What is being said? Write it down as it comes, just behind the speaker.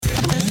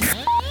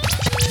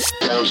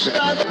All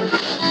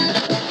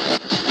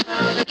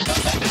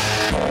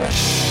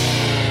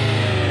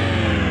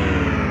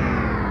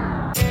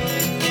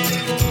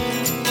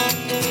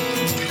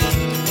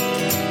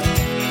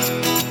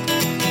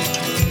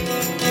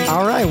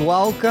right,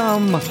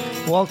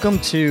 welcome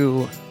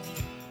to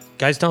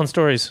Guys Telling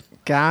Stories.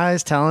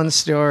 Guys Telling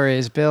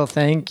Stories. Bill,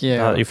 thank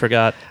you. You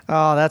forgot.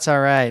 Oh, that's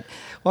all right.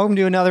 Welcome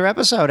to another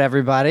episode,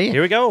 everybody.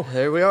 Here we go.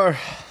 Here we are.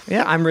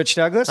 Yeah, I'm Rich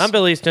Douglas. I'm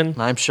Bill Easton.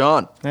 I'm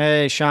Sean.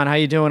 Hey, Sean, how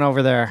you doing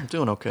over there? I'm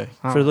doing okay.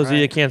 For those of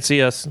you that can't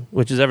see us,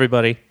 which is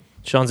everybody,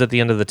 Sean's at the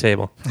end of the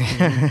table.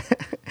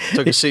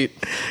 Took a seat.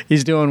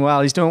 He's doing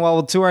well.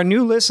 Well, to our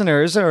new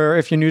listeners, or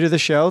if you're new to the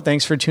show,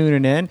 thanks for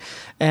tuning in.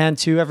 And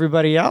to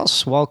everybody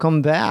else,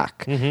 welcome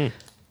back. Mm-hmm.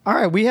 All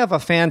right, we have a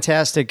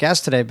fantastic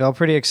guest today, Bill.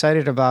 Pretty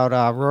excited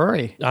about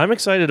Rory. I'm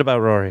excited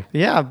about Rory.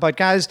 Yeah, but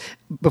guys,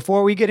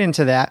 before we get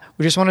into that,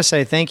 we just want to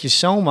say thank you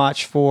so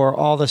much for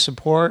all the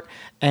support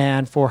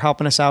and for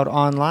helping us out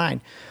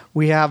online.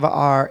 We have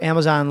our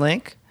Amazon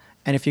link,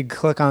 and if you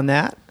click on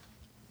that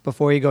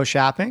before you go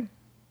shopping,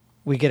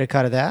 we get a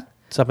cut of that.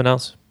 Something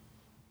else?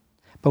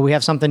 But we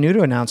have something new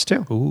to announce,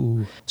 too.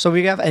 Ooh. So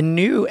we have a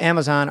new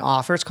Amazon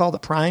offer. It's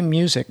called Prime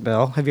Music,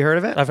 Bill. Have you heard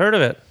of it? I've heard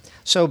of it.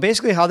 So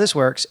basically how this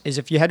works is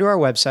if you head to our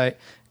website,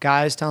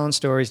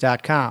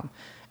 guystellingstories.com,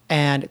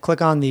 and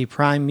click on the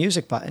Prime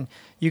Music button,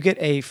 you get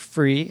a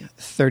free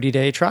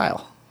 30-day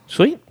trial.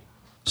 Sweet.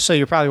 So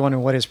you're probably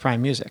wondering, what is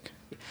Prime Music?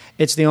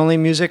 It's the only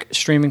music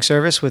streaming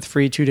service with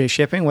free 2-day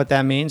shipping. What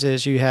that means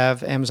is you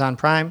have Amazon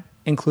Prime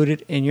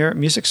included in your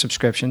music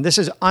subscription. This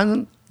is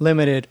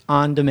unlimited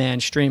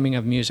on-demand streaming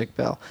of music,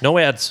 Bill. No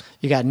ads.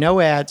 You got no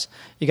ads.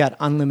 You got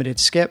unlimited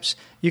skips.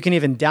 You can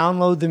even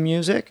download the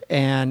music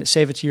and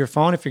save it to your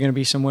phone if you're going to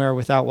be somewhere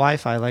without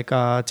Wi-Fi, like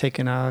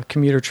taking a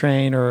commuter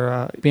train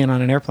or being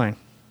on an airplane.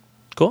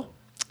 Cool.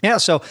 Yeah,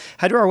 so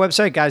head to our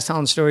website,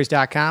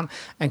 guystellingstories.com,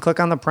 and click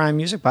on the Prime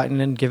Music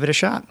button and give it a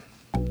shot.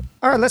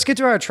 All right, let's get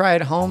to our Try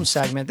at Home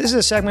segment. This is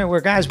a segment where,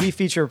 guys, we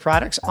feature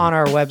products on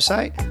our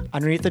website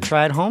underneath the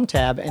Try at Home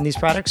tab, and these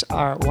products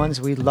are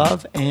ones we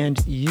love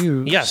and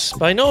use. Yes,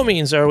 by no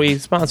means are we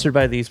sponsored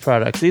by these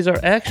products. These are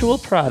actual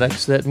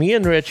products that me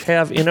and Rich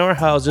have in our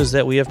houses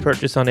that we have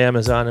purchased on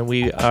Amazon, and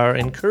we are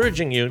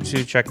encouraging you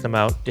to check them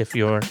out if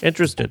you're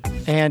interested.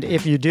 And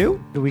if you do,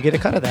 we get a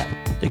cut of that.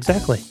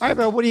 Exactly. All right,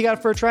 Bill, what do you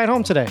got for a Try at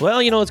Home today? Well,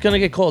 it's going to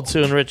get cold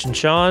soon, Rich and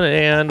Sean,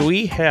 and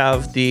we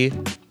have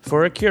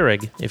for a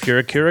Keurig, if you're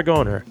a Keurig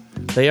owner,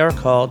 they are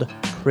called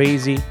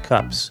Crazy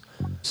Cups.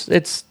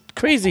 It's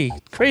crazy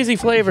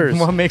flavors.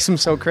 What makes them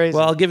so crazy?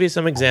 Well, I'll give you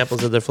some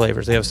examples of their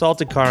flavors. They have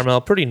salted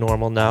caramel, pretty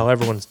normal now.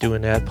 Everyone's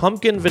doing that.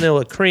 Pumpkin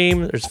vanilla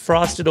cream. There's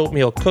frosted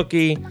oatmeal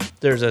cookie.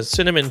 There's a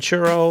cinnamon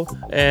churro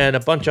and a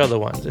bunch of other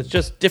ones. It's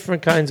just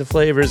different kinds of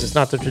flavors. It's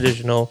not the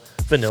traditional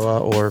vanilla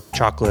or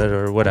chocolate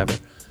or whatever.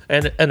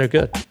 And they're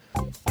good.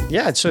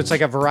 Yeah, so it's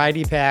like a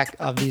variety pack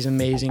of these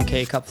amazing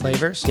K-Cup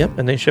flavors. Yep,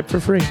 and they ship for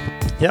free.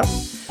 Yep.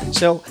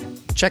 So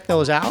check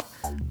those out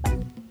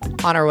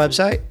on our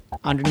website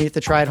underneath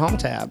the Try at Home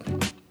tab.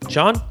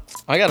 Sean?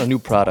 I got a new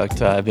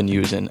product I've been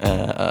using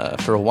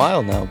for a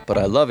while now, but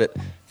I love it.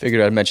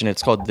 Figured I'd mention it.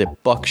 It's called the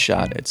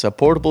Buckshot. It's a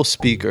portable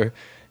speaker,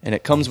 and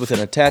it comes with an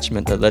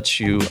attachment that lets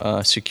you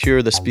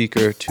secure the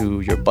speaker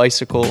to your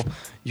bicycle.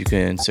 You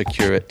can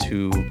secure it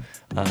to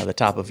the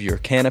top of your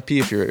canopy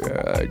if you're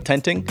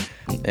tenting,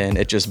 and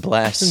it just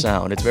blasts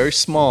sound. It's very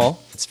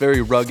small, it's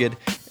very rugged,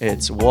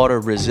 it's water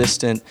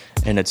resistant,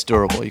 and it's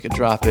durable. You could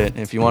drop it,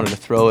 and if you wanted to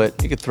throw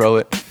it, you could throw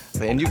it,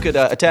 and you could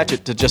attach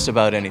it to just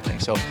about anything.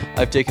 So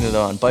I've taken it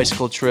on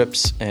bicycle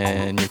trips,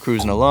 and you're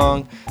cruising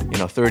along,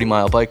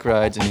 30-mile bike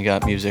rides, and you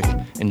got music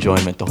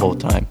enjoyment the whole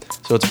time.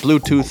 So it's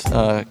Bluetooth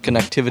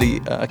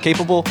connectivity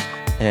capable,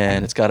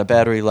 and it's got a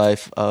battery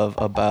life of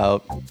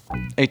about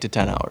 8 to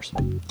 10 hours.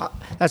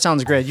 That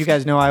sounds great. You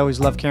guys know I always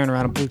love carrying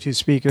around a Bluetooth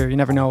speaker. You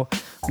never know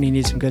when you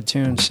need some good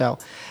tunes. So,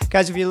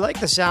 guys, if you like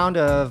the sound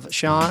of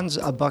Sean's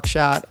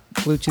Buckshot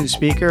Bluetooth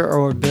speaker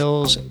or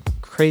Bill's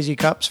Crazy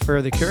Cups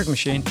for the Keurig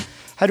machine,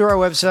 head to our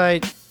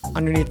website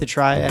underneath the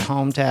Try at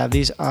Home tab.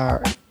 These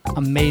are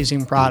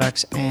amazing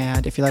products,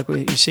 and if you like what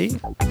you see,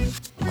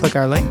 click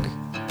our link,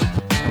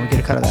 and we get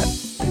a cut of that.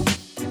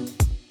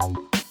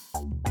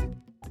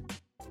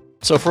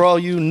 So for all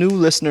you new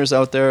listeners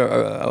out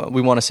there,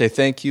 we want to say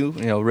thank you.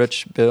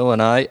 Rich, Bill,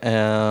 and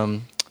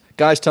I.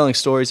 Guys Telling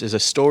Stories is a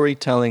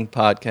storytelling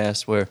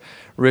podcast where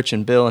Rich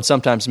and Bill, and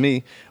sometimes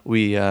me,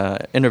 we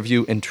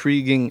interview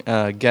intriguing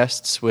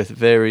guests with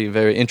very,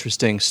 very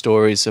interesting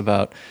stories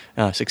about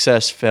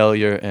success,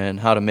 failure, and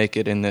how to make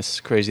it in this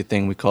crazy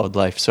thing we called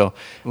life. So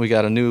we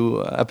got a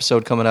new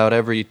episode coming out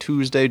every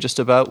Tuesday just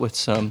about, with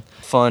some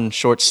fun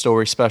short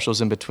story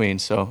specials in between.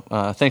 So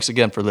thanks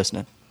again for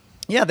listening.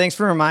 Yeah, thanks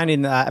for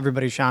reminding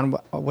everybody, Sean,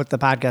 what the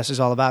podcast is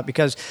all about,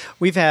 because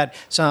we've had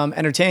some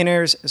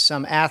entertainers,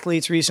 some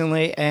athletes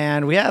recently,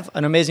 and we have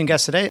an amazing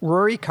guest today.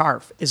 Rory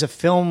Karpf is a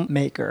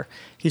filmmaker.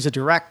 He's a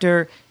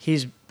director.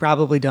 He's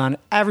probably done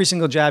every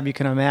single job you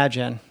can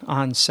imagine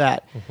on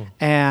set. Mm-hmm.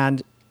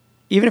 And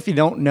even if you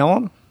don't know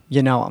him,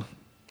 you know him.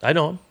 I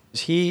know him.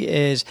 He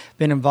has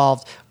been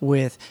involved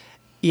with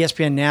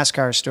ESPN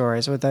NASCAR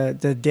stories with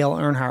the Dale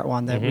Earnhardt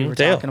one that we were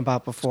Dale. talking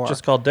about before.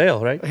 Just called Dale,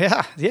 right?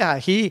 Yeah.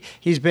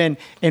 He's been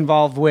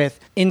involved with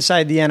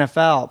Inside the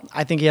NFL.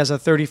 I think he has a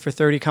 30 for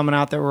 30 coming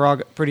out that we're all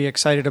pretty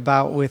excited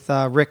about with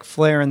Ric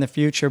Flair in the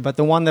future. But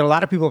the one that a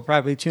lot of people are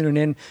probably tuning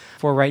in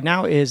for right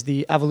now is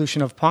the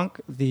evolution of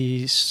Punk,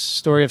 the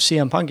story of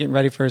CM Punk getting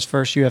ready for his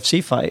first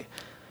UFC fight.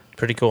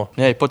 Pretty cool.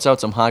 Yeah, he puts out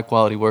some high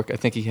quality work. I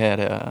think he had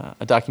a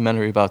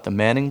documentary about the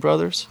Manning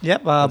brothers.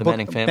 Yep, the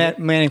Manning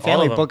family. Manning All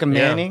family, of them. Book of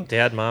Manning. Yeah.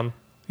 Dad, mom.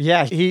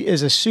 Yeah, he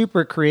is a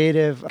super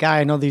creative guy.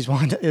 I know he's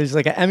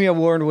like an Emmy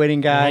Award winning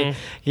guy.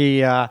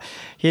 He's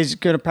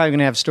probably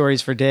gonna have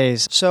stories for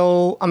days.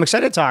 So I'm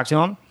excited to talk to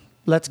him.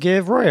 Let's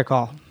give Rory a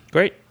call.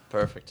 Great.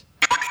 Perfect.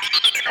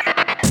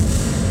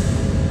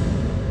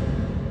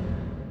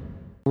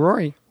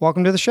 Rory,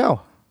 welcome to the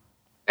show.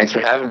 Thanks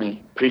for having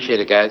me. Appreciate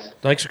it, guys.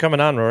 Thanks for coming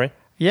on, Rory.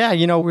 Yeah,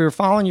 we were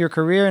following your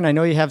career, and I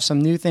know you have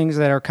some new things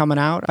that are coming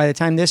out. By the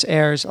time this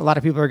airs, a lot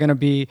of people are going to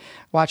be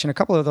watching a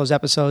couple of those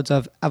episodes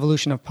of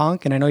Evolution of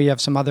Punk, and I know you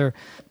have some other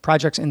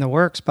projects in the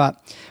works, but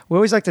we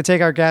always like to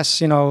take our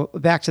guests,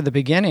 back to the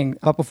beginning.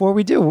 But before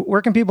we do,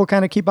 where can people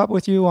kind of keep up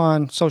with you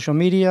on social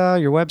media,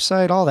 your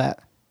website, all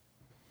that?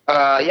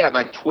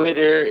 My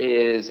Twitter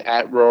is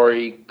at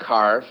Rory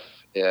Karpf,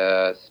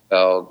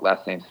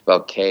 last name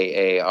spelled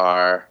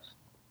K-A-R.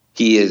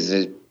 P is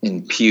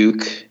in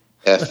puke.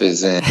 F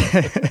is in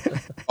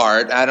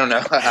art. I don't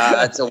know.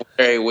 It's a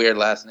very weird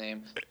last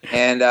name.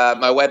 And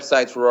my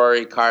website's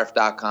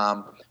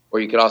rorykarpf.com, or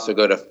you could also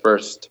go to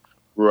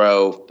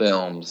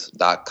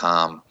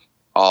firstrowfilms.com,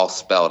 all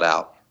spelled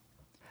out.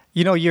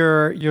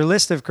 Your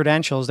list of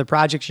credentials, the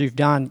projects you've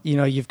done,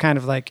 you've kind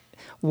of like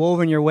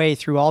woven your way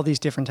through all these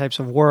different types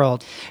of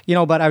world.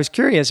 But I was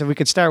curious if we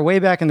could start way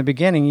back in the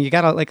beginning. You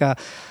got a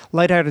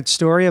lighthearted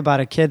story about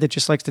a kid that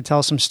just likes to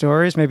tell some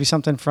stories, maybe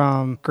something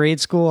from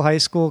grade school, high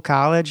school,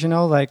 college,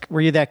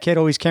 were you that kid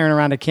always carrying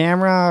around a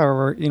camera, or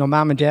were,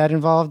 mom and dad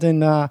involved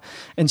in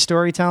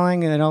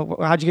storytelling?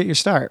 How'd you get your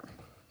start?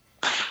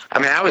 I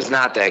mean, I was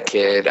not that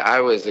kid. I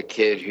was a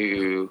kid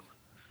who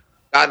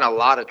got in a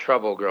lot of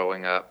trouble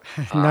growing up.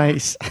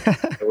 Nice.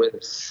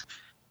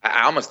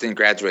 I almost didn't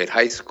graduate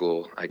high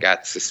school. I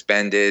got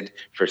suspended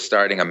for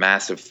starting a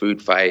massive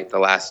food fight the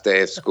last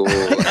day of school.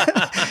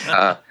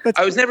 I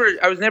was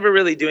never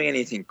really doing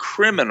anything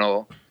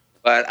criminal,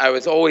 but I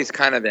was always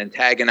kind of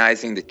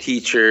antagonizing the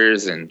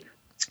teachers and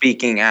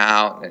speaking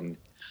out. And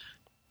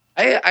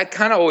I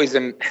kind of always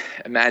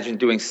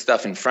imagined doing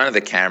stuff in front of the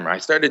camera. I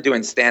started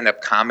doing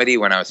stand-up comedy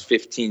when I was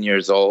 15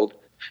 years old,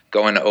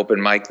 going to open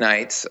mic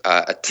nights.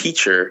 A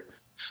teacher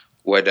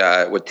would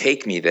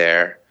take me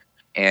there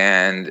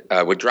and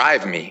would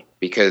drive me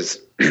because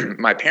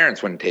my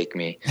parents wouldn't take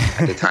me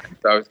at the time.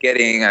 So I was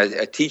getting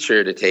a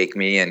teacher to take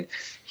me, and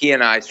he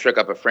and I struck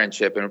up a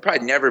friendship, and it would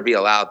probably never be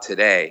allowed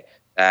today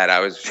that I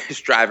was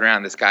just driving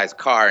around this guy's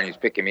car and he was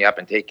picking me up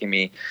and taking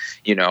me,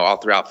 all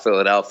throughout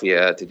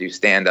Philadelphia to do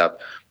stand-up.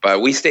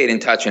 But we stayed in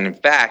touch, and in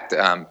fact,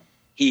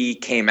 he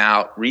came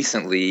out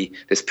recently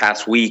this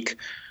past week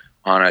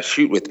on a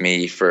shoot with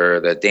me for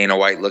the Dana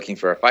White Looking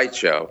for a Fight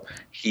show.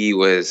 He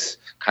was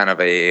kind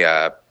of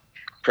a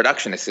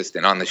production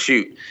assistant on the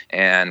shoot,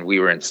 and we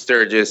were in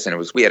Sturgis,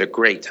 and we had a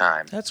great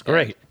time. That's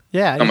great.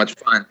 Yeah. So much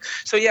fun.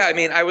 So yeah, I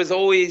mean, I was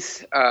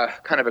always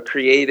kind of a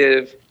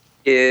creative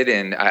kid,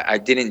 and I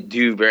didn't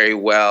do very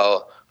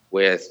well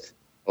with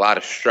a lot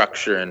of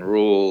structure and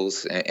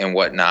rules and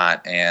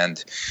whatnot.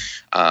 And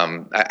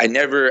I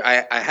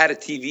had a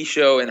TV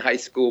show in high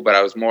school, but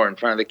I was more in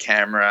front of the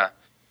camera.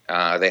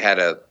 They had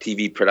a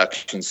TV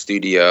production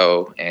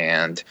studio,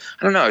 and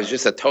I don't know, it was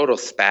just a total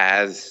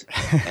spaz.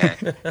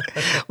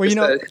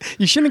 Well,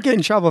 you shouldn't get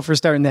in trouble for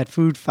starting that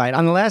food fight.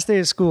 On the last day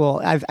of school,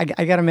 I got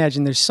to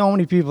imagine there's so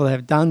many people that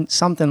have done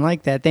something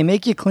like that. They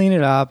make you clean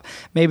it up.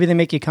 Maybe they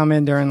make you come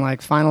in during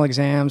like final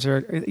exams,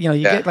 or,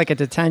 get like a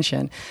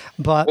detention.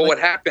 But what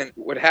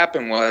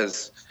happened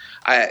was,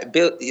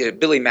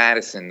 Billy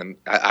Madison,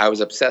 I was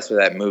obsessed with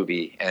that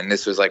movie, and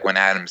this was like when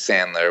Adam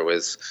Sandler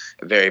was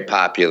very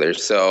popular.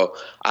 So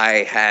I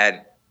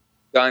had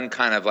done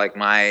kind of like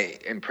my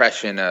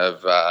impression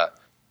of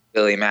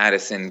Billy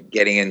Madison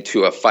getting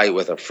into a fight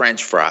with a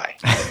French fry.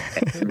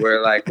 And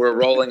we're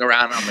rolling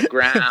around on the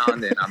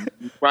ground, and I'm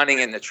running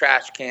in the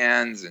trash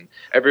cans, and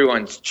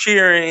everyone's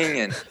cheering,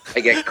 and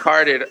I get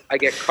carted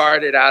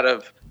out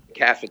of the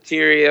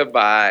cafeteria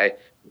by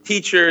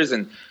teachers,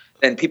 and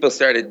then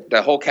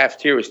the whole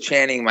cafeteria was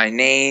chanting my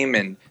name,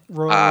 and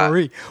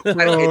Rory. It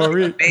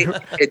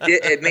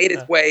made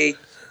its way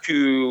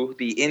to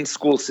the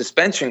in-school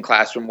suspension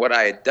class from what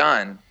I had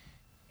done,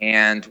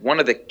 and one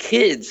of the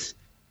kids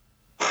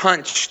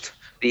punched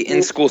the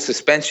in-school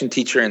suspension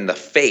teacher in the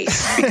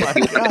face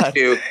because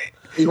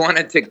he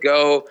wanted to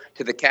go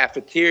to the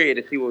cafeteria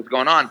to see what was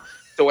going on.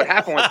 So what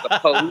happened was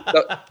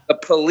the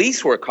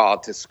police were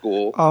called to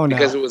school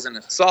because it was an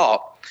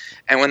assault.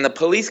 And when the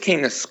police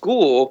came to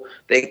school,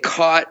 they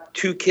caught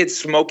 2 kids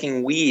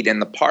smoking weed in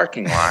the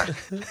parking lot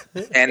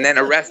and then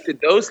arrested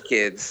those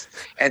kids.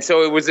 And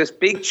so it was this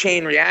big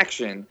chain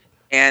reaction.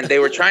 And they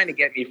were trying to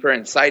get me for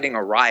inciting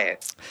a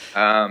riot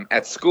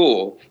at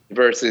school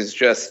versus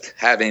just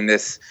having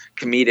this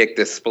comedic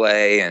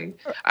display. And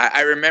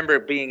I remember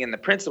being in the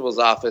principal's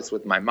office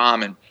with my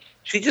mom, and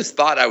she just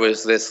thought I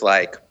was this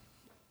like,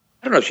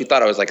 I don't know if she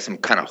thought I was like some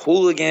kind of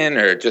hooligan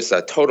or just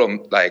a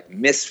total like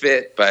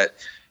misfit, but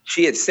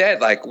she had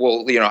said like,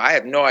 well, I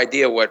have no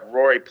idea what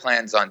Rory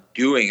plans on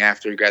doing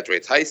after he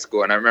graduates high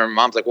school. And I remember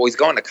Mom's like, well, he's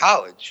going to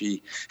college.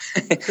 He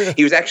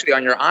was actually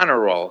on your honor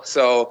roll.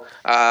 So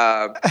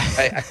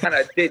I kind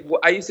of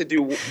I used to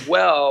do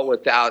well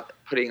without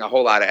putting a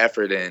whole lot of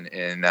effort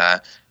in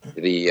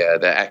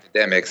the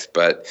academics.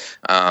 But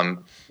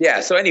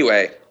so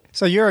anyway.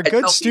 So you're a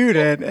good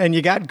student, and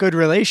you got good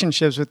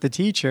relationships with the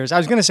teachers. I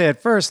was going to say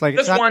at first, like,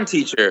 just one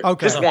teacher,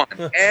 okay, just one.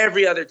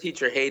 Every other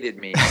teacher hated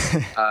me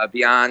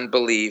beyond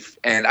belief,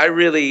 and I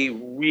really,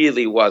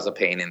 really was a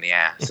pain in the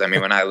ass. I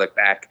mean, when I look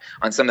back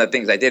on some of the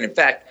things I did, in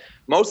fact,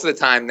 most of the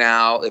time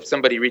now, if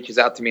somebody reaches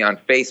out to me on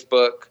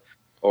Facebook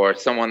or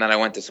someone that I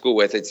went to school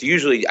with, it's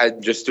usually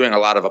I'm just doing a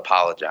lot of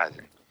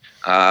apologizing.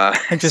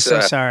 I'm just so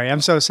sorry.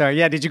 I'm so sorry.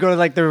 Yeah, did you go to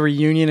like the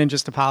reunion and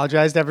just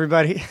apologize to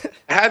everybody?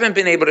 I haven't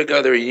been able to go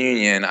to the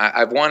reunion.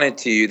 I've wanted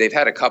to. They've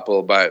had a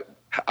couple, but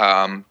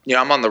I'm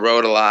on the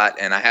road a lot,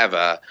 and I have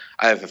a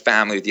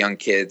family with young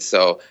kids.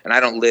 And I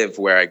don't live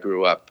where I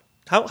grew up.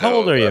 How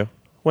old are you?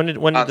 When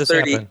did this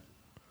happen?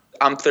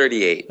 I'm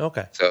 38.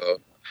 Okay.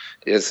 So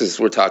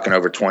we're talking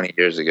over 20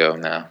 years ago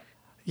now.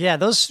 Yeah,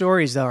 those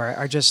stories though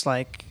are just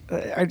like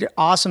are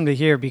awesome to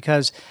hear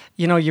because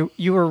you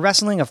were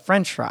wrestling a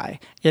French fry.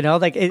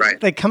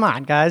 Right. Like come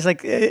on, guys,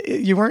 like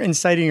you weren't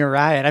inciting a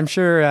riot. I'm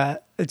sure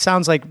it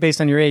sounds like based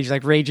on your age,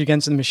 like Rage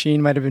Against the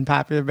Machine might have been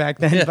popular back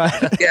then. Yeah.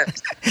 But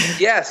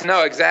yes,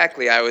 no,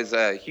 exactly. I was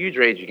a huge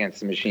Rage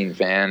Against the Machine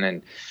fan,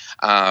 and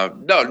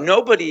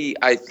nobody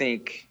I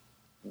think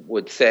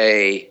would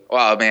say,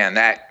 "Oh man,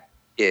 that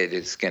kid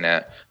is going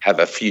to have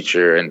a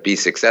future and be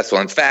successful."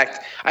 In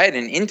fact, I had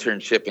an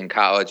internship in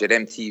college at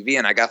MTV,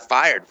 and I got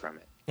fired from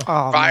it.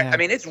 Oh, man. I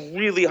mean, it's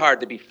really hard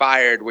to be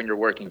fired when you're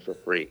working for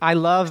free. I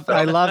love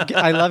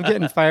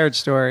getting fired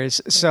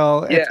stories.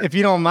 So if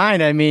you don't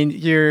mind, I mean,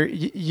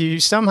 you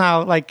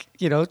somehow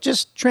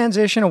just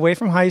transition away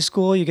from high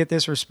school. You get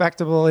this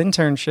respectable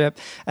internship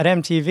at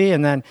MTV,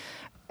 and then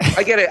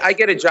I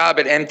get a job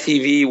at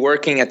MTV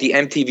working at the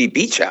MTV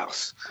Beach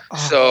House.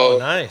 Oh,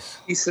 nice.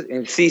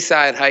 In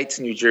Seaside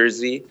Heights, New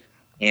Jersey.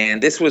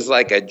 And this was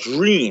like a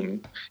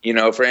dream,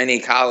 for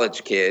any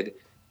college kid.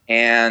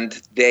 And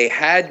they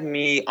had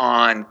me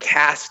on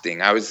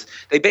casting.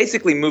 They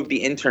basically moved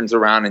the interns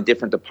around in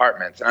different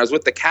departments. And I was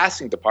with the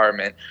casting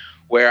department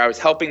where I was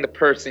helping the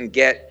person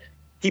get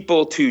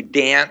people to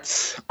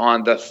dance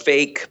on the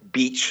fake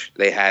beach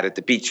they had at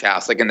the beach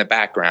house, like in the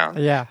background.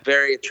 Yeah.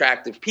 Very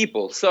attractive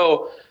people.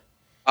 So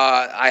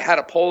I had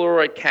a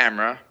Polaroid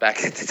camera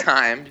back at the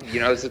time.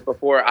 This is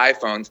before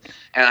iPhones.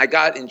 And I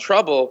got in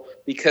trouble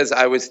because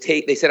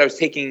they said I was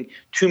taking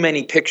too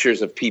many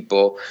pictures of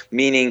people,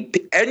 meaning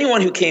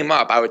anyone who came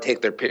up, I would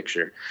take their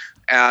picture.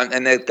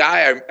 And the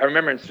guy, I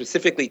remember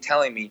specifically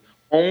telling me,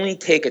 only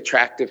take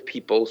attractive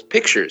people's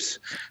pictures.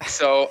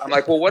 So I'm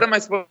like, well, what am I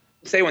supposed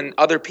to say when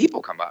other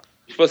people come up?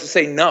 You're supposed to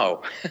say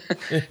no.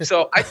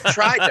 So I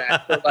tried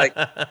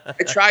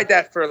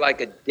that for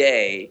like a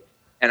day.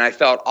 And I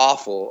felt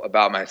awful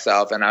about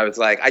myself. And I was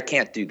like, I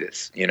can't do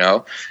this,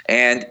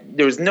 And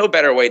there was no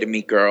better way to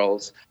meet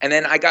girls. And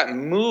then I got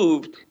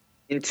moved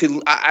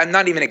into, I'm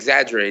not even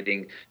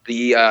exaggerating,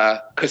 the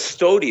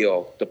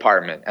custodial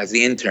department as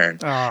the intern.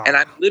 Oh. And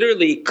I'm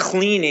literally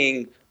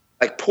cleaning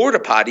like porta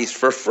potties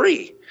for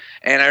free.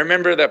 And I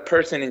remember the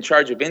person in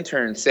charge of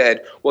interns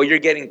said, well, you're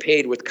getting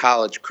paid with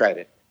college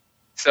credit.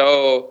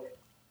 So,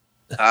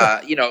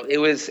 it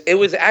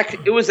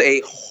was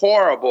a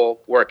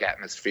horrible work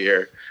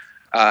atmosphere.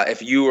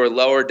 If you were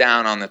lower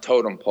down on the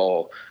totem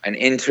pole, an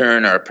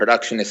intern or a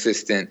production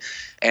assistant.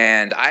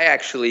 And I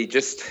actually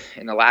just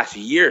in the last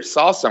year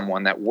saw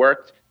someone that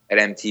worked at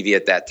MTV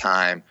at that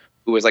time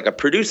who was like a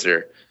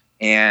producer.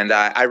 And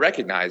I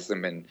recognized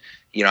him. And,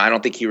 I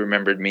don't think he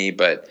remembered me,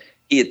 but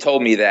he had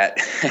told me that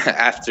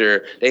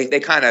after they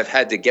kind of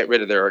had to get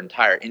rid of their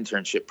entire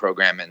internship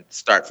program and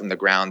start from the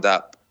ground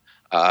up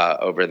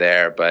over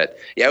there. But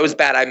yeah, it was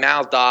bad. I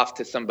mouthed off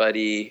to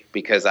somebody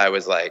because I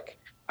was like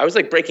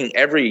breaking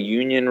every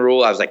union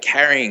rule. I was like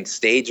carrying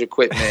stage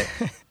equipment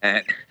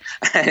and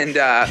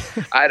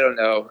I don't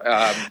know.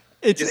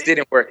 It just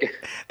didn't work.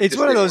 It's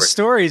one of those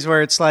stories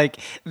where it's like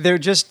they're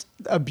just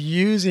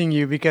abusing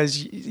you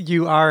because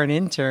you are an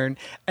intern.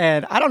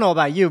 And I don't know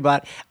about you,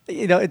 but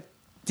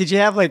did you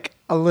have like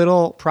a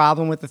little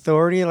problem with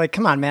authority? Like,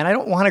 come on, man, I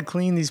don't want to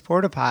clean these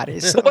porta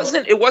potties. So.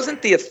 It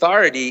wasn't the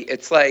authority.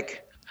 It's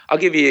like, I'll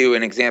give you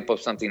an example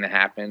of something that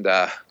happened.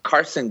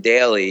 Carson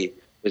Daly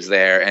was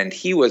there, and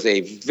he was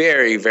a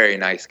very, very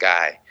nice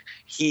guy.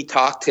 He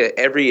talked to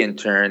every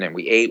intern, and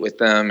we ate with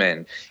them.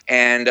 And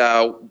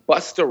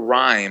Busta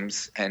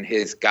Rhymes and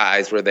his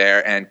guys were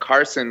there, and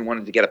Carson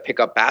wanted to get a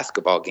pickup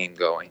basketball game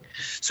going.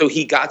 So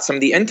he got some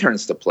of the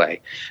interns to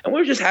play. And we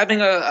were just having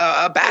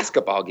a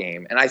basketball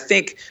game. And I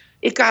think,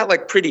 it got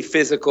like pretty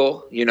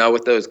physical,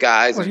 with those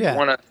guys. Well,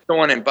 yeah.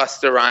 Someone in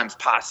Busta Rhymes'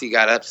 posse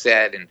got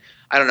upset, and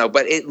I don't know,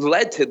 but it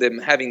led to them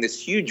having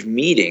this huge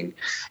meeting,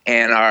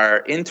 and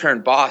our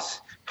intern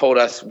boss told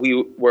us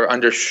we were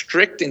under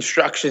strict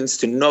instructions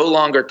to no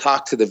longer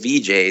talk to the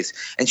VJs,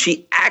 and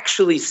she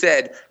actually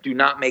said, "Do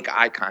not make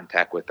eye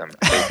contact with them."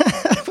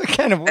 What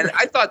kind of? And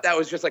I thought that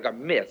was just like a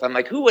myth. I'm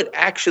like, who would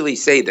actually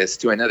say this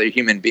to another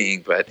human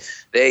being? But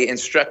they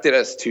instructed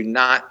us to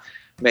not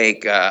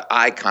make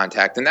eye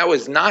contact, and that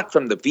was not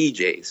from the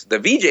VJs. The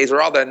VJs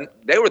were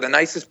they were the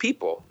nicest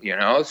people,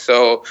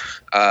 So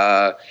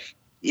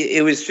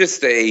it was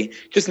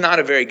just not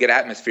a very good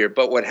atmosphere.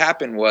 But what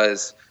happened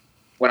was,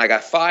 when I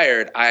got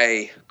fired,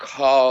 I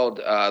called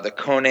the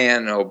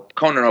Conan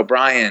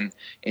O'Brien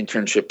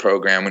internship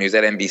program when he was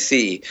at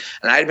NBC,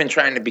 and I had been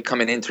trying to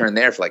become an intern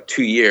there for like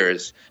 2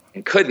 years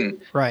and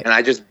couldn't. Right. And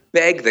I just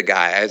begged the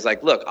guy. I was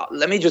like, "Look,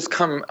 let me just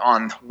come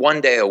on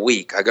 1 day a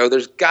week." I go,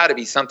 "There's got to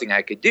be something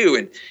I could do,"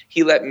 and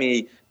he let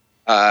me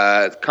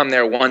come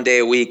there 1 day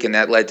a week, and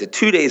that led to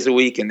 2 days a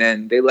week, and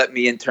then they let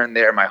me intern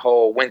there my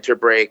whole winter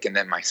break and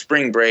then my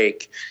spring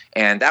break,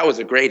 and that was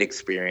a great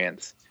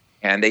experience.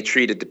 And they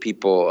treated the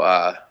people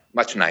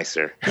much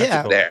nicer.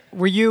 Yeah. There.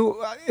 Were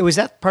you? Was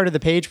that part of the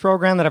Page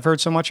program that I've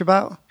heard so much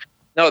about?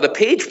 No, the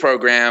Page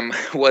program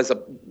was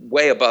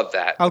way above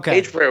that. Okay.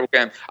 The Page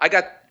program, I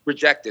got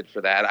rejected for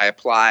that. I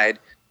applied,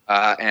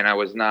 and I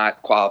was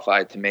not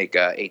qualified to make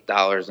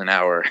 $8 an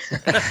hour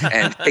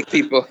and take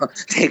people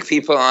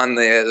on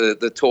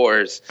the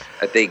tours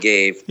that they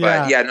gave.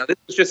 But no, this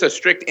was just a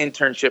strict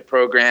internship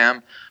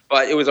program.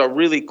 But it was a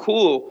really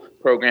cool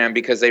program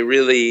because they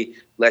really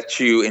let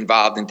you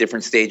involved in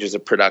different stages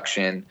of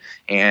production.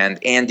 And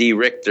Andy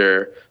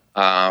Richter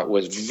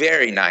was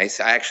very nice.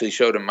 I actually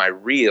showed him my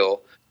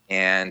reel,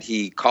 and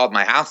he called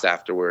my house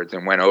afterwards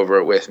and went over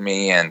it with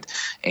me. And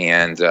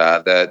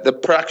the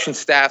production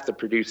staff, the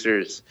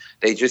producers,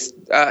 they just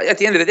at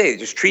the end of the day, they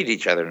just treated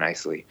each other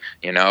nicely,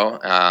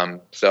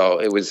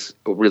 So it was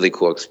a really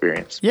cool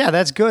experience. Yeah,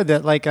 that's good.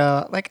 That like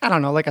I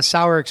don't know, like a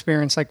sour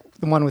experience, like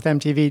the one with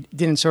MTV,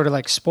 didn't sort of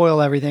like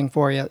spoil everything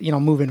for you,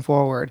 moving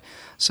forward.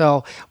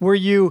 So were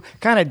you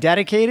kind of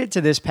dedicated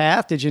to this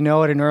path? Did you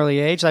know at an early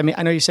age? I mean,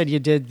 I know you said you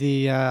did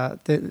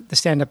the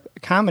stand-up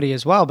comedy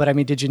as well, but I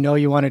mean, did you know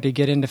you wanted to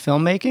get into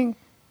filmmaking?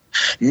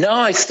 No,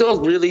 I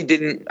still really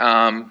didn't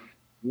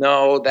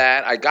know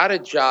that. I got a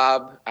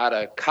job out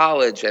of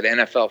college at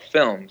NFL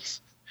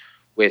Films,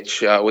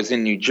 which was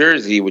in New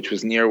Jersey, which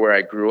was near where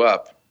I grew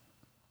up.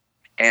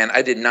 And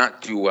I did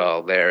not do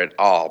well there at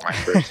all my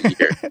first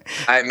year.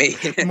 I mean,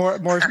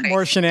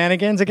 more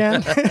shenanigans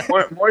again.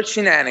 more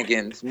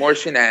shenanigans.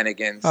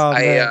 Oh,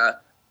 I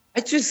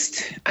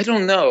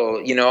don't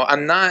know.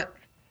 I'm not.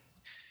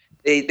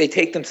 They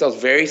take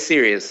themselves very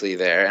seriously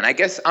there, and I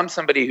guess I'm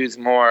somebody who's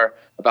more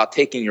about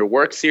taking your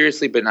work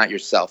seriously, but not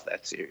yourself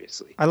that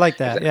seriously. I like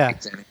that. Yeah.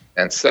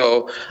 And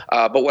so,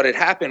 but what had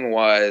happened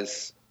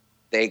was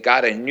they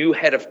got a new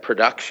head of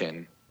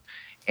production.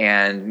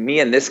 And me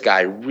and this guy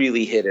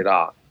really hit it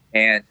off.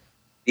 And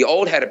the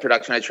old head of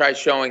production, I tried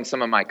showing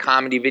some of my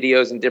comedy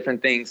videos and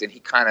different things, and he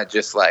kind of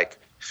just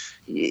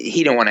he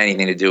didn't want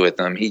anything to do with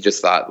them. He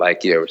just thought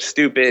we're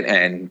stupid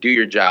and do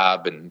your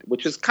job, and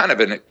which is kind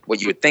of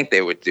what you would think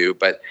they would do.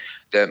 But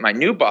my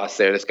new boss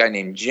there, this guy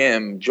named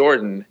Jim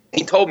Jordan,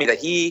 he told me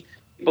that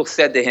people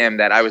said to him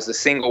that I was the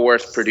single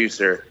worst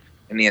producer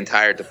in the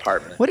entire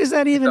department. What does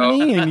that even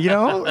mean?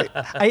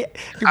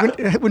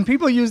 When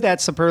people use that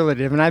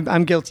superlative, and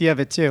I'm guilty of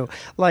it too.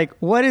 Like,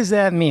 what does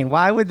that mean?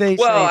 Why would they?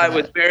 Well, say I that?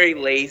 was very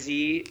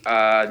lazy,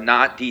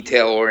 not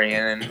detail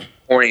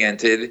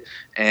oriented,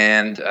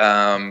 and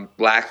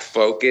lacked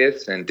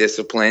focus and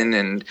discipline,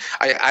 and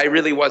I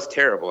really was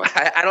terrible.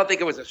 I don't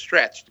think it was a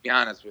stretch, to be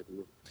honest with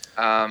you.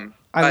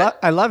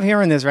 I love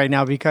hearing this right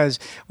now because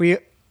we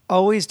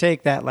always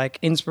take that like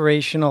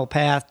inspirational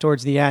path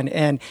towards the end,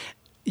 and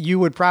you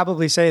would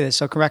probably say this,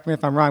 so correct me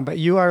if I'm wrong, but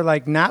you are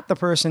like not the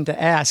person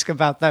to ask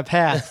about that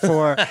path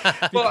for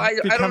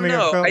becoming a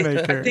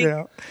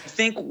filmmaker. I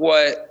think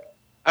what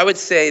I would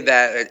say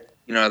that,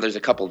 there's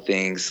a couple of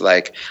things.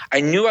 Like,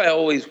 I knew I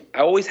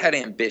always had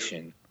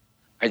ambition.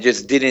 I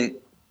just didn't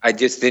at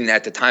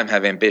the time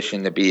have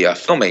ambition to be a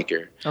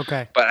filmmaker.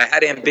 Okay. But I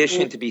had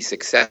ambition to be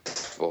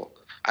successful.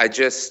 I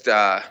just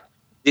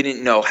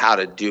didn't know how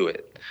to do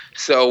it.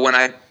 So when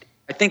I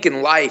think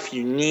in life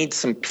you need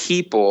some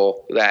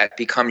people that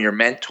become your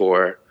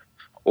mentor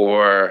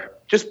or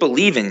just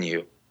believe in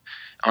you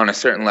on a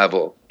certain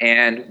level.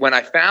 And when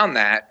I found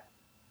that,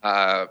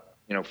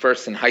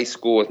 first in high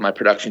school with my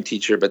production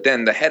teacher, but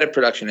then the head of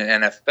production in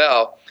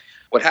NFL,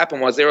 what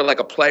happened was they were like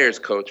a player's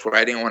coach where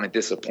I didn't want to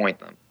disappoint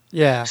them.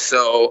 Yeah.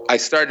 So I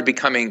started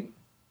becoming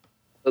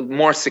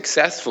more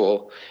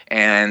successful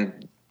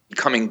and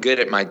becoming good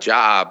at my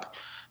job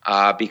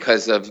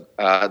because of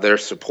their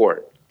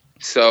support.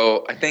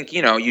 So I think,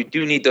 you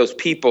do need those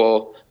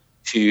people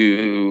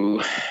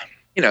to,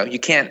 you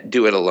can't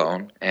do it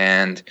alone.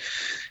 And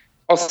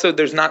also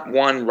there's not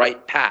one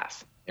right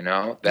path,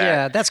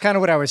 Yeah, that's kind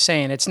of what I was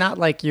saying. It's not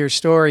like your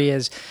story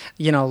is,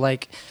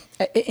 like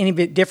any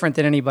bit different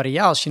than anybody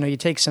else. You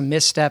take some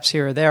missteps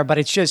here or there, but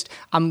it's just,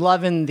 I'm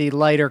loving the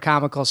lighter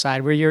comical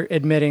side where you're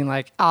admitting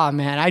like, oh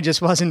man, I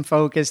just wasn't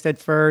focused at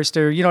first,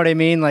 or you know what I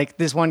mean? Like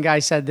this one guy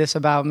said this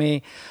about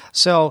me.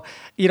 So,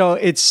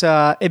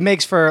 it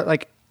makes for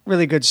like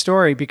really good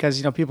story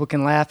because people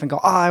can laugh and go,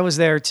 oh, I was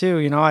there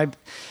too.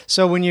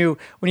 So when you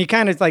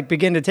kind of like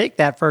begin to take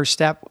that first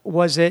step,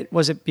 was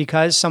it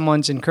because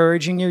someone's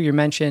encouraging you? You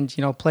mentioned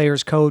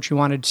players coach, you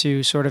wanted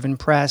to sort of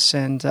impress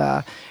and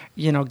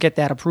get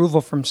that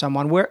approval from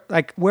someone. Where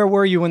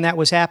were you when that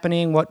was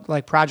happening? What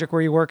like project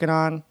were you working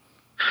on?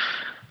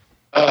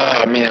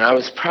 Oh man, I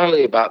was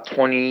probably about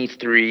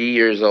 23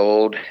 years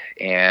old,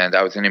 and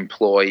I was an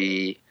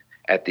employee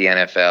at the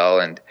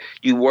NFL, and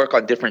you work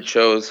on different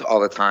shows all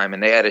the time.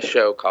 And they had a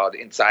show called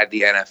Inside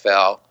the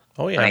NFL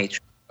on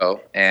HBO.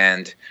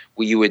 And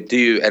we would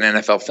do at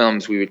NFL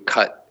Films, we would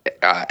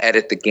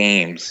edit the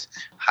games,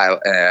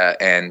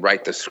 and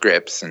write the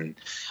scripts. And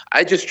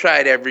I just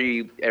tried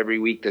every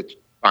week to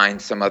find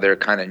some other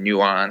kind of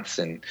nuance.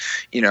 And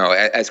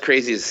as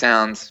crazy as it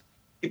sounds,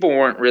 people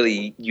weren't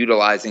really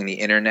utilizing the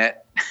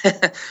internet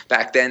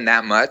back then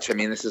that much. I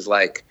mean, this is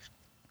like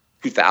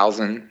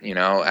 2000,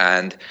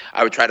 and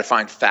I would try to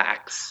find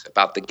facts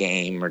about the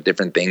game or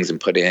different things and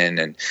put in.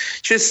 And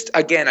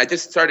I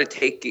just started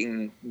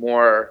taking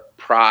more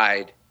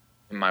pride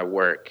in my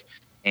work.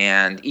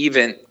 And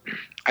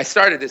I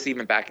started this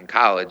even back in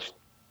college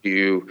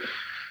to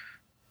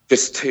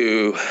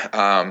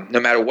no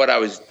matter what I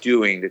was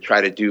doing, to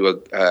try to do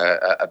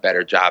a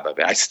better job of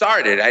it. I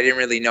didn't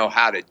really know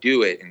how to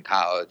do it in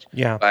college.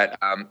 Yeah. But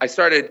I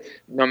started,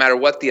 no matter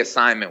what the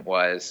assignment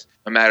was,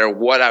 no matter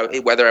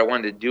whether I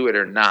wanted to do it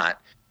or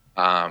not,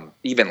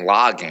 even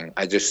logging,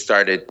 I just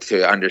started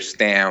to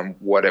understand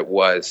what it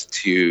was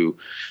to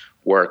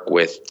work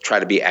with,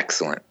 try to be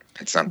excellent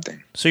at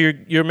something. So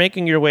you're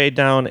making your way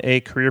down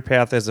a career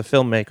path as a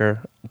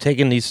filmmaker,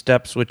 taking these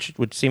steps, which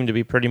would seem to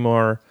be pretty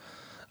more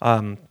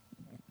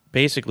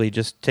basically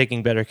just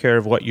taking better care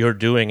of what you're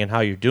doing and how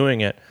you're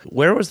doing it.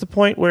 Where was the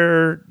point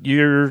where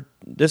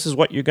this is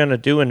what you're going to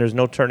do and there's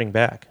no turning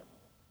back?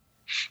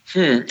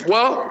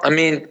 Well, I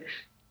mean,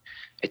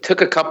 it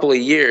took a couple of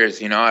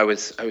years. I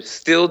was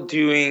still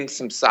doing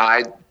some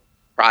side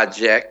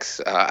projects.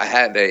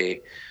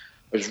 I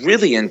was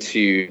really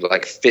into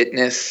like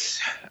fitness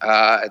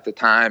at the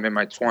time in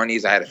my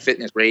 20s. I had a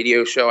fitness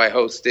radio show I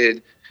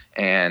hosted,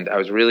 and I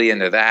was really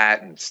into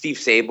that. And Steve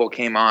Sable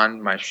came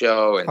on my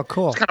show, and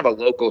cool. It's kind of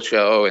a local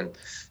show. And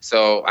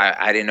so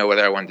I didn't know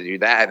whether I wanted to do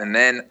that. And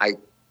then I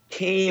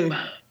became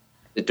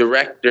the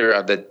director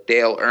of the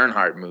Dale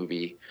Earnhardt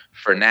movie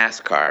for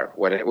NASCAR.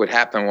 What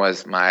happened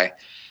was my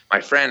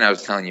friend I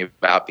was telling you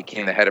about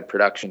became the head of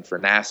production for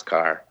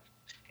NASCAR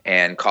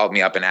and called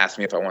me up and asked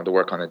me if I wanted to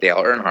work on the Dale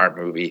Earnhardt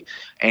movie.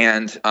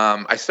 And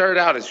I started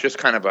out as just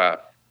kind of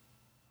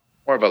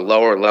more of a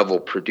lower level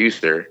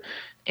producer,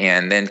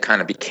 and then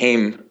kind of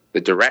became the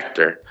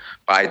director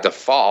by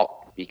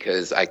default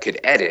because I could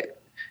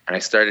edit. And I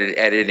started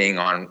editing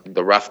on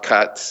the rough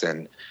cuts,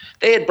 and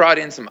they had brought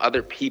in some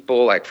other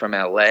people like from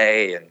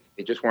LA, and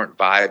they just weren't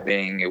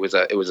vibing.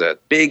 It was a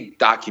big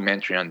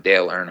documentary on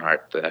Dale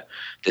Earnhardt, the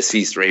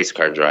deceased race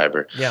car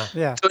driver.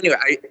 Yeah. So anyway,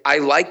 I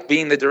liked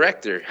being the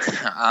director.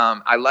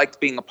 I liked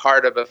being a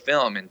part of a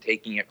film and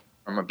taking it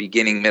from a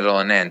beginning, middle,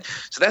 and end.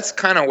 So that's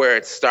kind of where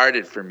it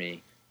started for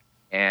me.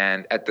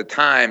 And at the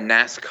time,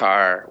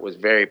 NASCAR was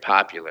very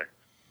popular.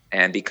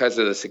 And because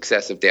of the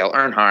success of Dale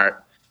Earnhardt,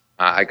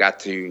 I got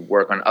to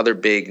work on other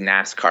big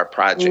NASCAR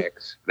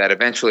projects that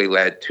eventually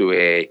led to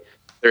a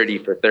 30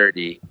 for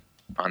 30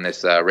 on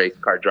this race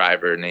car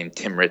driver named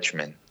Tim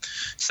Richmond.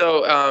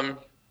 So,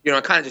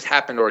 it kind of just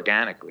happened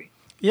organically.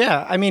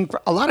 Yeah, I mean,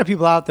 a lot of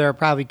people out there are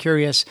probably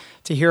curious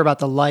to hear about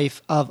the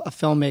life of a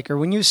filmmaker.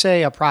 When you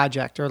say a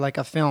project or like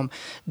a film,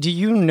 do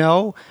you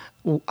know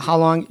how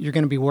long you're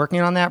going to be working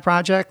on that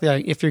project?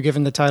 Like if you're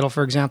given the title,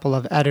 for example,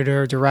 of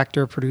editor,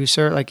 director,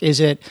 producer, like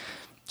is it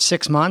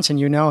 6 months and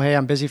hey,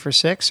 I'm busy for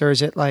 6? Or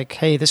is it like,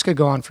 hey, this could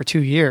go on for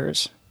 2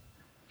 years?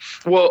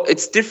 Well,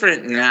 it's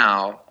different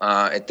now.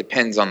 It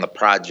depends on the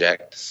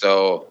project.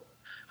 So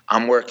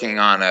I'm working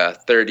on a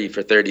 30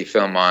 for 30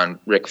 film on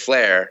Ric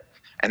Flair,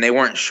 and they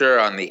weren't sure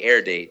on the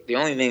air date. The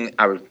only thing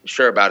I was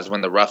sure about is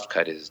when the rough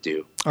cut is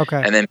due.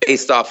 Okay. And then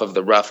based off of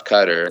the rough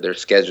cut or their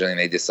scheduling,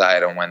 they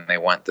decide on when they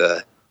want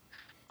the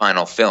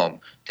final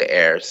film to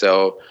air.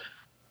 So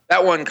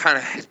that one kind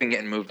of has been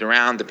getting moved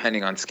around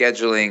depending on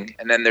scheduling.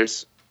 And then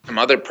there's some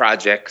other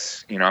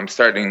projects.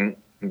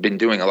 Been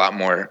doing a lot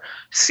more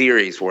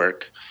series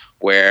work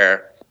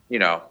where,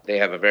 they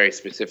have a very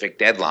specific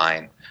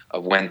deadline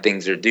of when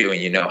things are due,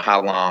 and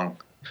how long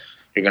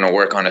you're going to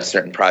work on a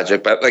certain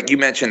project. But like you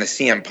mentioned, the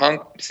CM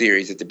Punk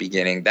series at the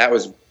beginning, that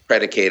was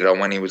predicated on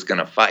when he was going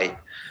to fight.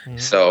 Mm-hmm.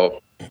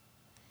 So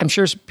I'm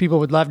sure people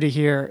would love to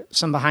hear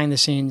some behind the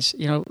scenes.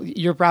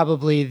 You're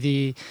probably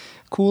the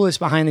coolest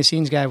behind the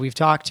scenes guy we've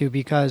talked to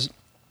because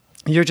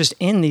you're just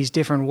in these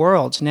different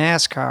worlds,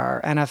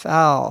 NASCAR,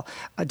 NFL,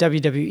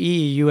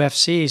 WWE,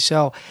 UFC.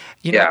 So,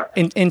 you know,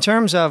 in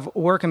terms of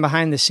working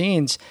behind the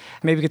scenes,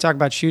 maybe we could talk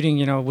about shooting,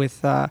 you know,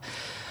 with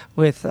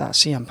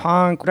CM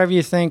Punk, whatever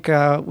you think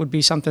would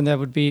be something that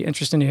would be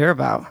interesting to hear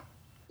about.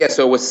 Yeah,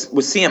 so with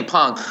CM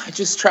Punk, I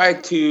try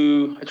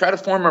to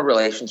form a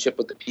relationship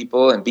with the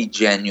people and be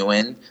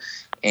genuine.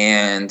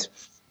 And,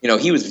 you know,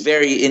 he was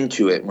very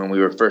into it when we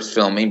were first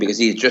filming because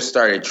he had just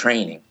started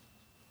training.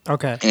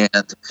 Okay.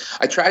 And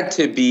I tried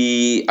to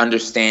be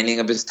understanding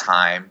of his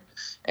time.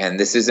 And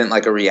this isn't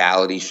like a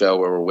reality show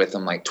where we're with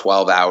him like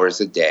 12 hours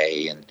a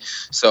day. And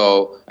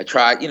so I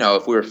tried, you know,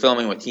 if we were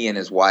filming with he and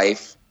his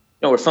wife,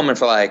 you know, we're filming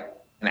for like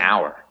an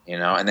hour, you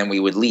know, and then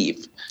we would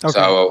leave. Okay.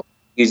 So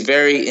he's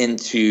very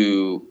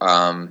into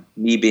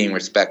me being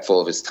respectful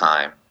of his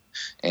time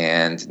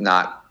and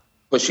not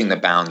pushing the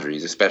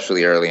boundaries,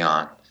 especially early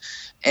on.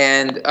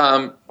 And,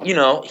 you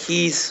know,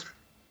 he's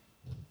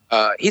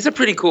a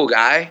pretty cool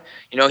guy.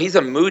 You know, he's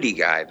a moody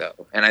guy,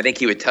 though, and I think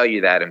he would tell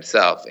you that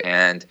himself.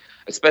 And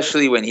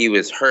especially when he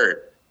was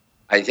hurt,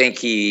 I think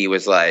he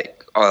was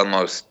like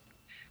almost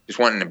just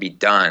wanting to be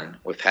done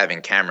with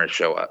having cameras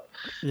show up.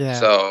 Yeah.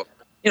 So,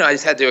 you know, I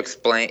just had to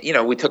explain. You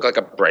know, we took like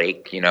a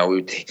break. You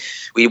know,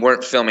 we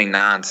weren't filming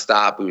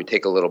nonstop. We would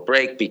take a little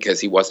break because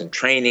he wasn't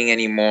training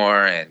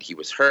anymore and he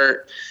was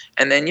hurt.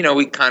 And then, you know,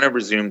 we kind of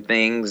resumed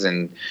things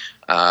and.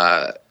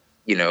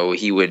 You know,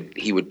 he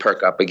would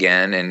perk up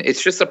again, and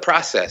it's just a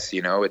process.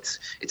 You know, it's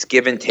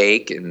give and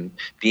take, and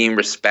being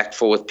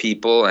respectful with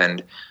people,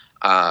 and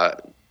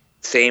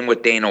same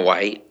with Dana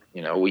White.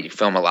 You know, we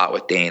film a lot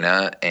with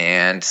Dana,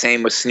 and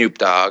same with Snoop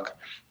Dogg.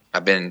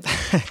 I've been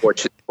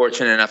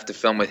fortunate enough to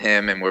film with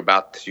him, and we're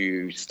about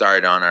to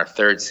start on our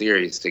third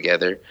series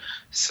together.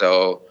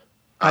 So.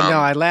 I know.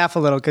 I laugh a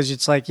little because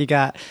it's like you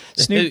got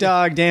Snoop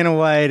Dogg, Dana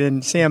White,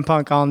 and CM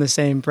Punk all in the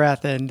same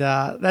breath, and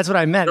that's what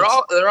I meant.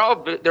 They're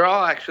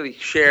all actually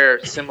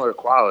share similar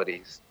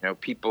qualities. You know,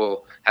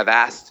 people have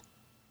asked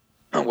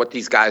what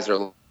these guys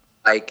are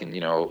like, and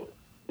you know,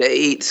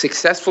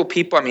 successful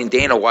people. I mean,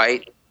 Dana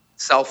White,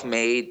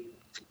 self-made,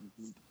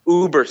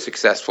 uber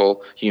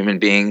successful human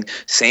being.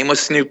 Same with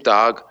Snoop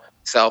Dogg,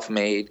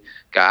 self-made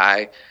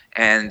guy,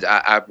 and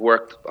I've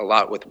worked a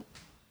lot with.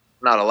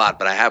 Not a lot,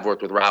 but I have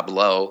worked with Rob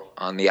Lowe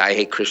on the I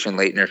Hate Christian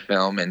Laettner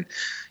film. And,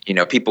 you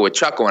know, people would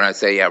chuckle when I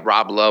say, yeah,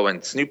 Rob Lowe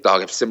and Snoop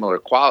Dogg have similar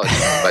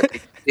qualities. But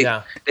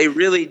they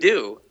really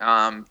do.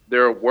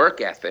 Their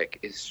work ethic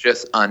is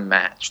just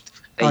unmatched.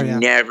 They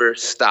never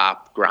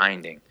stop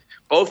grinding.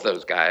 Both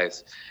those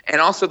guys.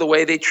 And also the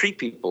way they treat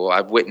people.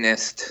 I've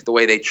witnessed the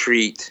way they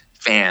treat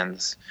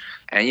fans.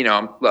 And, you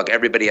know, look,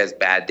 everybody has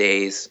bad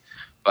days.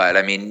 But,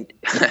 I mean,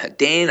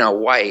 Dana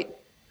White,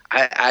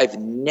 I've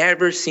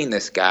never seen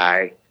this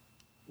guy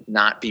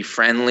not be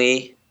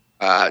friendly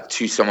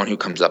to someone who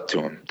comes up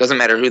to him. Doesn't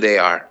matter who they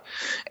are.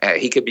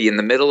 He could be in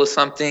the middle of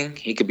something.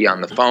 He could be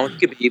on the phone. He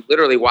could be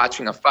literally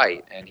watching a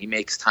fight, and he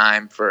makes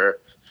time for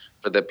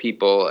the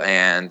people.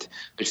 And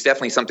there's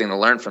definitely something to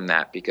learn from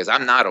that because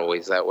I'm not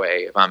always that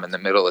way. If I'm in the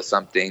middle of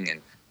something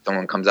and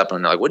someone comes up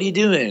and they're like, "What are you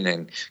doing?"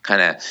 and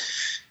kind of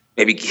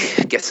maybe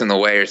gets in the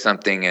way or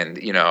something.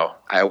 And, you know,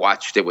 I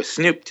watched it with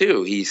Snoop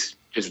too. He's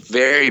just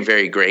very,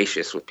 very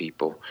gracious with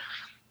people.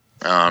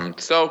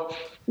 So,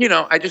 you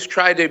know, I just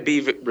try to be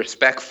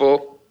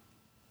respectful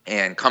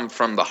and come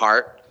from the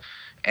heart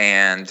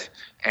and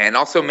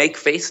also make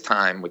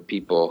FaceTime with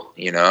people.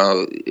 You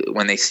know,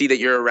 when they see that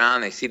you're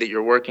around, they see that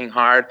you're working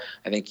hard,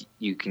 I think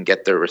you can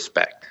get their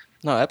respect.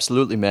 No,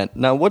 absolutely, man.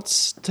 Now,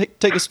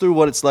 take us through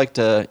what it's like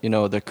to, you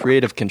know, the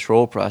creative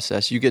control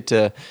process. You get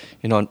to,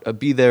 you know,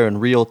 be there in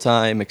real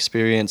time,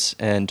 experience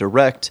and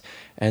direct,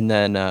 and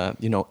then,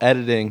 you know,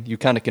 editing, you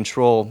kind of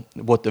control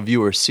what the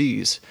viewer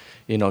sees.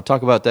 You know,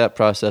 talk about that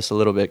process a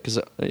little bit because,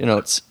 you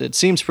know, it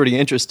seems pretty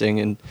interesting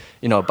and,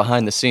 you know,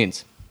 behind the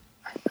scenes.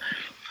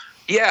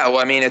 Yeah, well,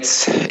 I mean,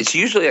 it's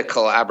usually a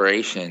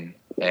collaboration,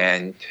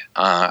 and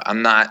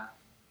I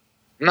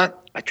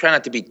try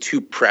not to be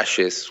too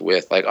precious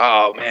with like,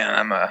 oh man,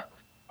 I'm a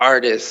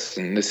artist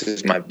and this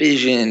is my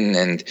vision,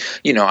 and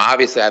you know,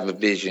 obviously I have a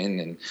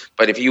vision,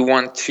 but if you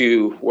want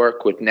to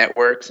work with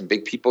networks and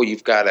big people,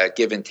 you've got to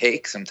give and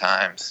take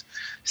sometimes.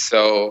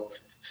 So,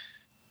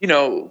 you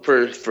know,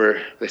 for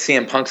the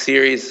CM Punk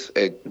series,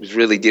 it was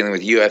really dealing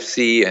with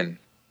UFC and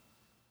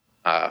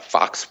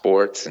Fox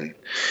Sports, and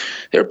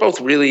they were both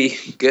really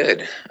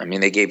good. I mean,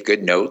 they gave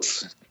good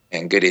notes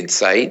and good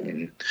insight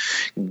and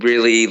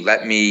really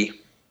let me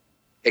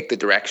pick the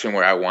direction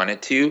where I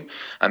wanted to.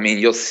 I mean,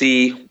 you'll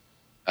see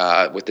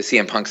with the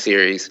CM Punk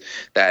series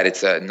that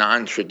it's a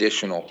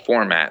non-traditional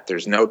format.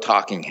 There's no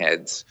talking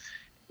heads.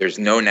 There's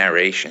no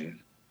narration.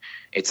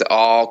 It's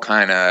all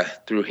kind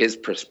of through his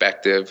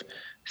perspective,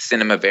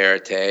 cinema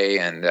verite,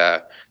 and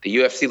the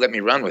UFC let me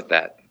run with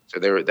that.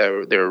 So they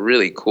were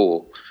really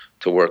cool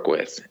to work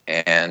with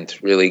and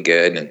really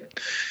good. And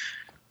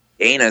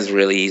Dana's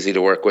really easy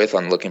to work with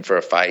on Looking for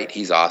a Fight.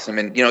 He's awesome.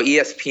 And, you know,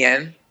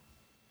 ESPN,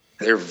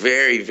 they're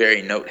very,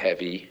 very note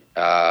heavy,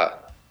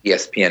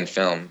 ESPN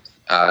films.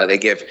 They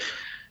give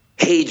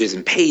pages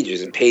and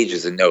pages and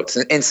pages of notes.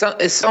 And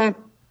some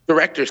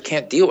directors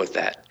can't deal with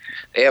that.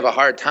 They have a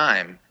hard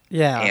time.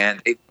 Yeah.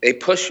 And they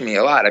push me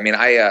a lot. I mean,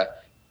 I've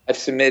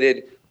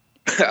submitted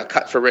a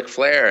cut for Ric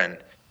Flair, and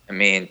I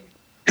mean,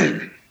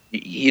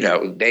 you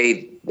know,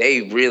 they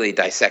really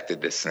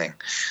dissected this thing,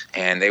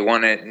 and they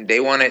want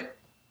it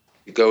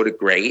to go to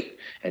great.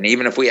 And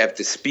even if we have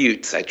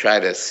disputes, I try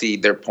to see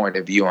their point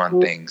of view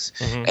on things,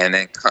 and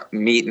then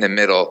meet in the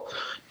middle.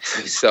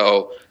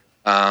 So,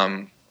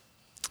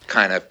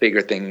 kind of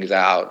figure things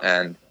out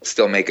and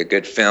still make a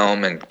good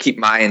film and keep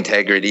my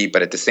integrity,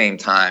 but at the same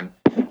time,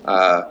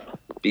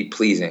 be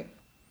pleasing.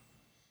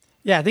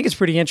 Yeah, I think it's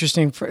pretty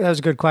interesting. That was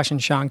a good question,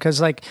 Sean, because,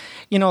 like,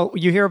 you know,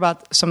 you hear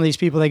about some of these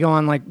people, they go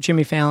on, like,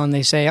 Jimmy Fallon,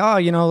 they say, oh,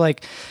 you know,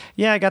 like,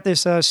 yeah, I got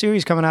this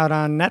series coming out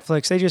on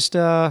Netflix.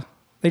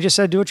 They just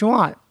said, do what you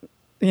want,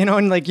 you know,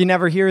 and, like, you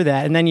never hear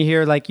that. And then you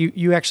hear, like,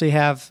 you actually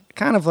have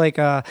kind of like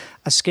a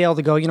scale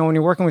to go, you know, when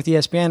you're working with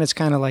ESPN, it's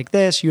kind of like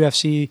this,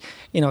 UFC,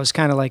 you know, it's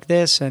kind of like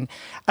this. And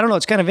I don't know,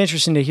 it's kind of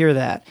interesting to hear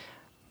that.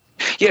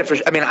 Yeah,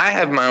 I mean, I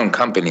have my own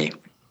company,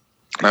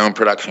 my own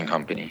production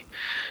company.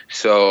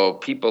 So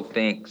people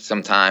think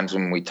sometimes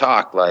when we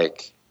talk,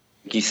 like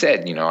you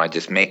said, you know, I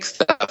just make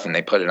stuff and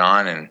they put it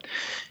on, and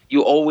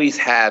you always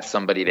have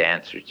somebody to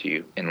answer to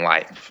you in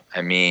life.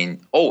 I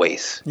mean,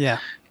 always. Yeah.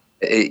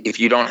 If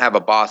you don't have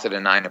a boss at a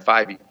 9 to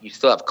 5, you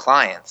still have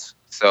clients.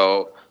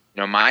 So,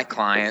 you know, my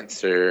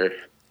clients are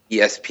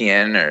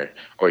ESPN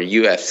or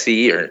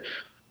UFC or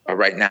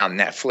right now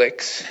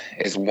Netflix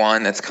is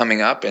one that's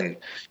coming up, and,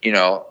 you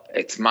know,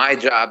 it's my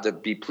job to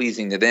be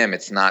pleasing to them.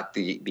 It's not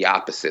the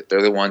opposite.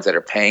 They're the ones that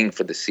are paying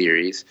for the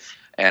series.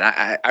 And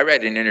I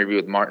read an interview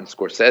with Martin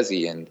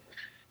Scorsese, and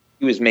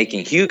he was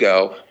making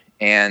Hugo,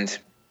 and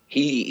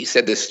he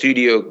said the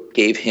studio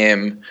gave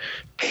him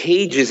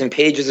pages and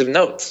pages of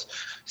notes.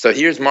 So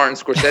here's Martin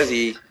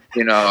Scorsese,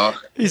 you know.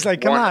 He's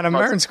like, come on, I'm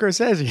Martin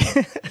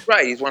Scorsese.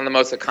 Right. He's one of the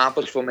most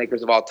accomplished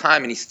filmmakers of all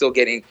time, and he's still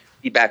getting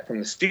feedback from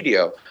the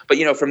studio. But,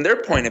 you know, from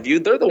their point of view,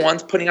 they're the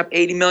ones putting up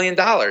 $80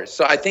 million.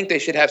 So I think they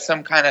should have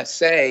some kind of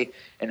say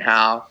in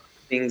how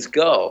things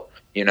go,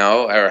 you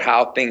know, or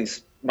how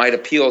things might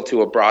appeal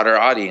to a broader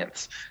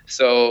audience.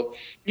 So,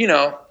 you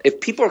know,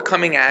 if people are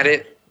coming at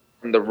it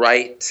from the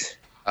right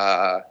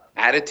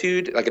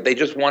attitude, like if they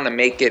just want to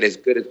make it as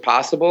good as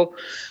possible,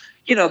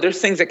 you know,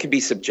 there's things that can be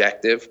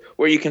subjective.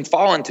 Where you can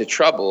fall into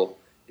trouble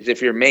is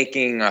if you're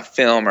making a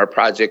film or a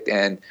project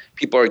and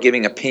people are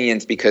giving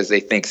opinions because they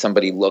think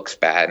somebody looks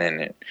bad in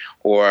it,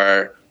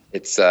 or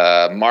it's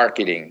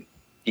marketing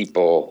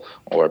people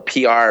or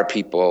PR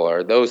people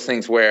or those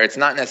things where it's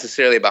not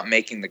necessarily about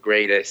making the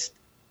greatest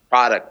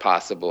product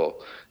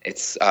possible.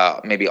 It's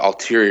maybe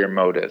ulterior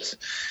motives.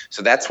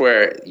 So that's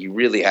where you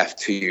really have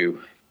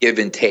to give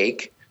and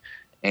take.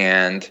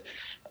 And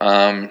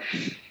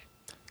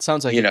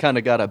sounds like you kind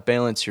of got to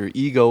balance your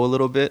ego a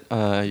little bit.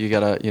 You got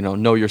to, you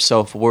know your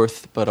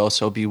self-worth, but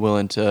also be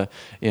willing to,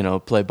 you know,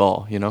 play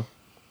ball, you know?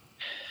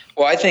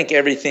 Well, I think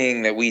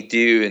everything that we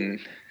do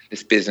in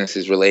this business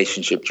is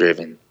relationship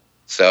driven.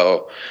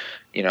 So,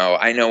 you know,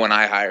 I know when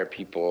I hire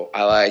people,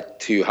 I like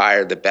to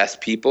hire the best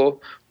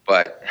people,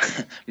 but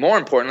more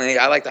importantly,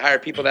 I like to hire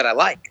people that I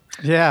like.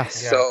 Yeah.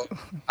 So,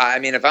 I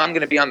mean, if I'm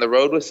going to be on the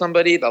road with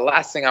somebody, the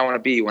last thing I want to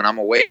be when I'm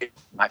away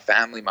from my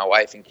family, my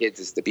wife and kids,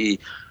 is to be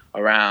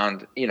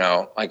around, you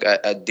know, like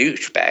a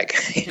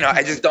douchebag. You know,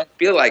 I just don't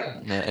feel like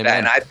that.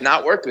 And I've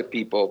not worked with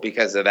people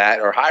because of that,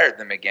 or hired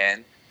them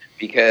again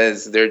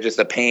because they're just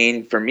a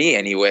pain for me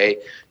anyway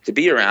to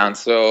be around.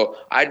 So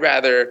I'd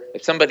rather,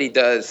 if somebody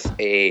does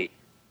a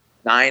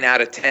 9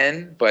 out of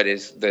 10, but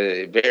is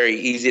very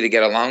easy to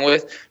get along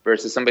with,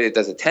 versus somebody that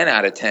does a 10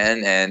 out of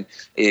 10 and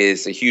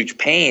is a huge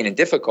pain and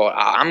difficult,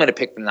 I'm going to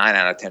pick the 9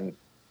 out of 10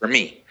 for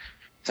me.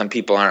 Some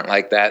people aren't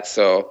like that.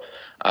 So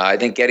I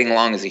think getting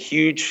along is a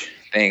huge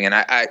thing. And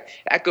I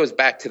that goes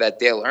back to that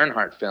Dale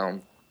Earnhardt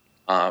film.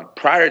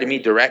 Prior to me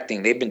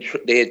directing,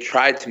 they had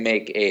tried to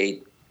make a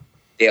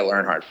Dale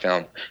Earnhardt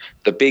film.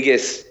 The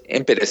biggest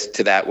impetus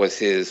to that was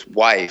his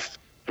wife,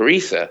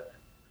 Teresa.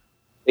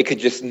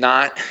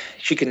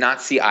 She could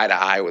not see eye to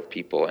eye with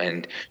people,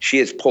 and she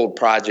has pulled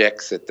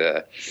projects at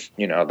the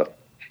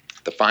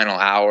final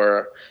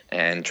hour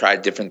and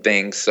tried different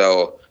things.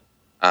 So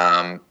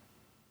I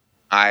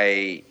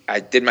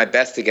did my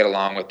best to get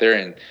along with her,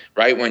 and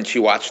right when she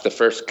watched the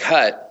first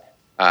cut,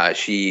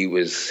 she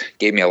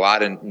gave me a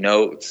lot of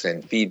notes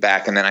and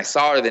feedback, and then I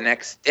saw her the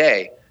next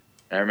day.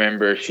 I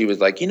remember she was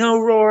like,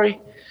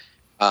 Rory,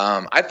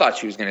 I thought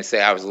she was going to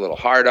say I was a little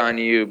hard on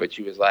you, but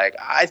she was like,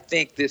 I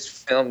think this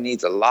film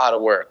needs a lot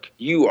of work.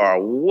 You are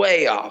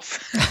way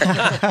off.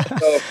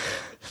 So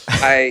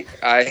I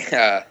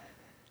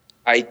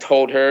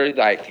told her,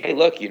 like, hey,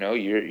 look,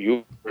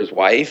 you're his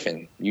wife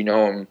and you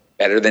know him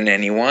better than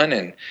anyone,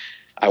 and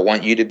I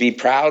want you to be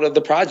proud of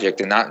the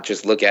project and not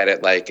just look at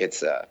it like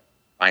it's a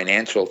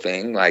financial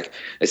thing. Like,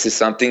 this is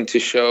something to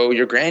show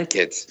your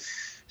grandkids.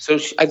 So,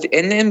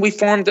 and then we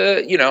formed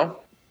a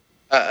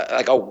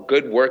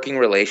good working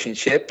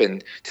relationship,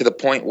 and to the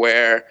point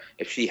where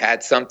if she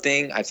had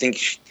something, I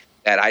think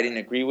that I didn't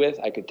agree with,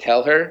 I could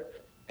tell her,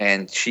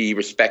 and she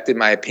respected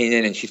my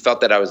opinion, and she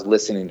felt that I was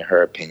listening to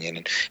her opinion.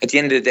 And at the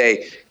end of the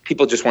day,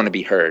 people just want to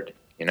be heard.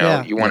 You know,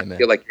 Yeah. you want to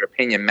feel like your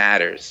opinion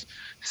matters.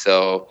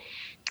 So,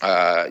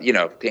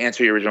 to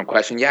answer your original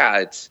question,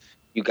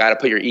 you got to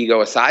put your ego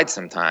aside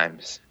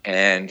sometimes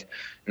and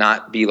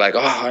not be like,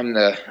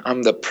 oh,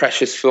 I'm the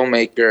precious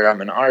filmmaker.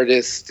 I'm an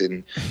artist,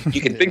 and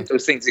you can think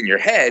those things in your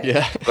head.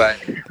 Yeah. But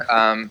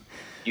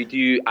you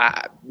do.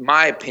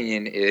 My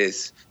opinion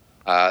is,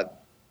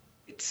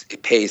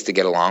 it pays to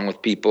get along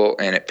with people,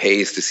 and it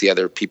pays to see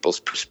other people's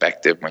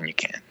perspective when you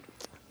can.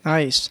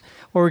 Nice.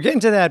 Well, we're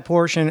getting to that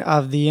portion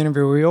of the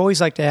interview where we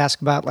always like to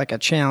ask about like a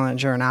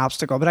challenge or an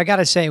obstacle. But I got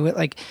to say,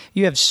 like,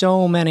 you have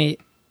so many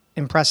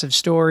impressive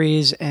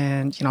stories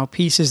and,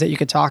 pieces that you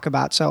could talk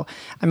about. So,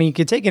 I mean, you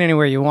could take it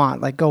anywhere you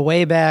want, like go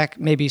way back,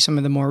 maybe some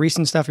of the more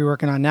recent stuff you're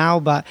working on now.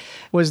 But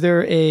was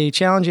there a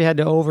challenge you had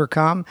to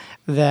overcome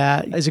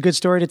that is a good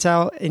story to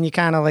tell and you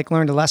kind of like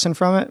learned a lesson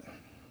from it?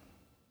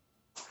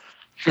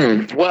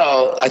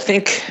 Well, I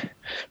think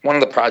one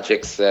of the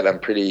projects that I'm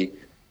pretty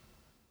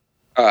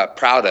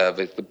proud of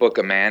is the Book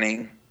of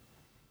Manning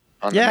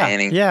on the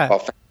Manning. Yeah.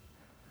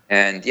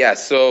 And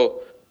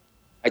so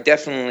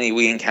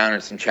we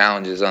encountered some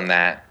challenges on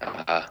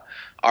that.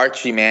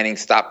 Archie Manning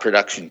stopped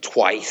production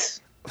twice,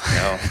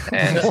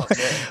 and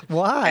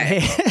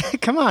why?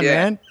 Come on,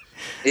 man.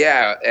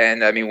 Yeah.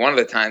 And I mean, one of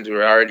the times we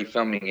were already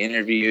filming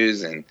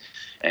interviews and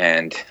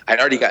I'd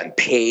already gotten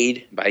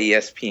paid by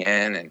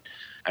ESPN, and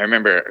I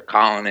remember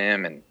calling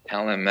him and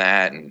telling him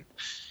that, and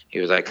he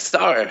was like,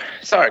 sorry,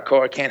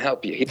 Corey, can't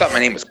help you. He thought my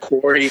name was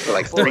Corey for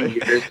like 3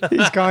 years.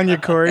 He's calling you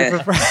Corey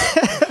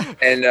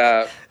and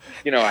I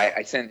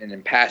sent an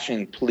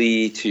impassioned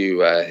plea to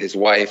his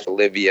wife,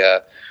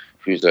 Olivia,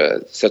 who's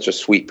such a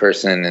sweet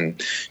person,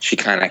 and she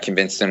kind of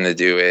convinced him to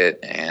do it.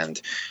 And,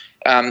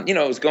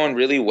 it was going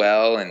really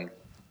well, and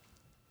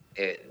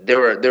there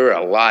were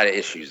a lot of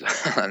issues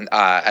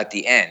at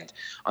the end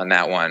on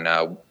that one.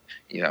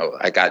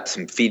 I got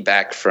some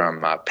feedback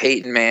from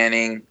Peyton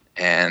Manning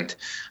and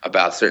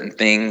about certain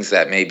things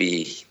that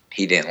maybe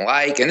he didn't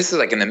like. And this is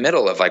like in the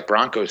middle of like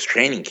Broncos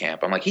training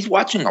camp. I'm like, he's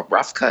watching a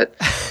rough cut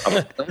of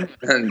a film.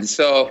 And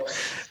so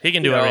he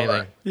can do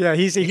everything.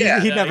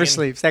 He never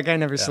sleeps. That guy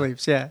never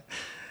sleeps. Yeah.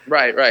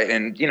 Right.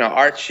 And,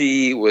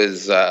 Archie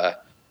was,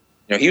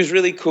 he was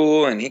really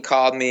cool, and he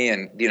called me,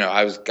 and,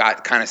 I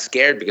got kind of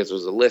scared because it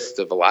was a list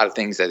of a lot of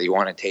things that he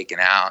wanted taken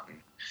out.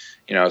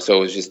 And, so it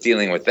was just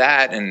dealing with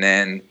that. And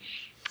then,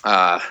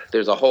 there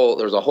was a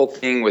whole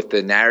thing with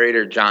the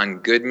narrator, John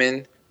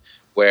Goodman,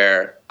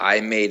 where I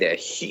made a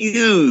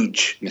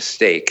huge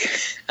mistake.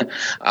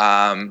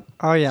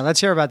 Let's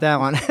hear about that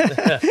one.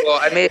 Well,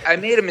 I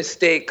made a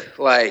mistake,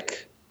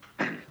 like,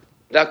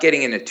 without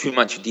getting into too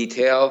much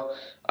detail,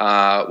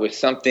 with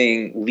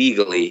something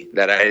legally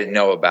that I didn't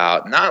know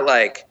about. Not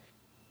like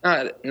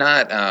with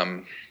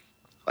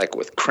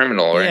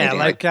criminal or anything.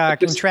 Yeah, like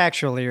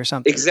contractually or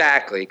something.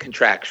 Exactly,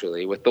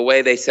 contractually, with the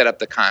way they set up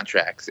the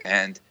contracts.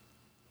 And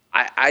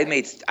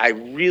I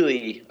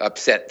really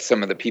upset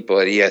some of the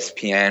people at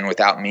ESPN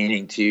without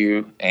meaning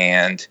to,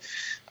 and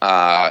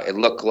it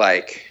looked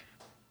like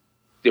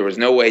there was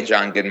no way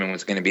John Goodman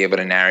was going to be able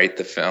to narrate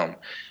the film.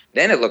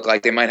 Then it looked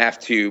like they might have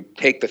to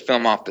take the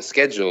film off the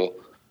schedule,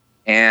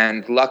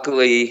 and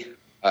luckily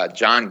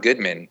John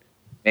Goodman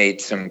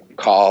made some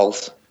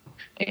calls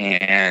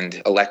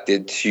and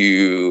elected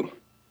to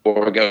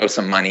forego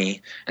some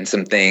money and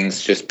some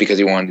things just because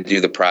he wanted to do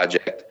the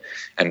project,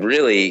 and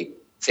really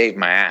saved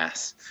my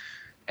ass.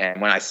 And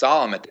when I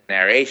saw him at the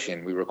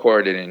narration, we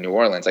recorded in New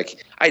Orleans.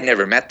 Like, I'd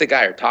never met the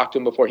guy or talked to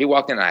him before. He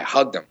walked in and I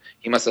hugged him.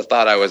 He must have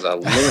thought I was a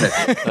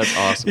lunatic. That's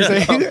awesome.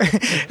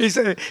 He's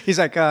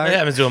like, it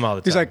happens to him all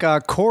the time. He's like,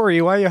 Corey,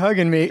 why are you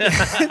hugging me?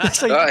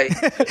 It's like,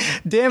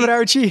 damn it,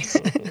 Archie.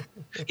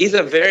 He's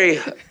I'm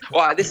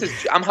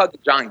hugging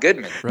John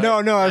Goodman. Right?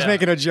 No, I was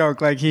making a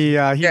joke. Like he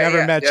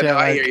never met you. No,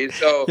 I hear you.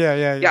 So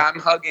I'm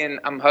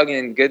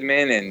hugging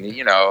Goodman, and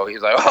he's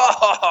like,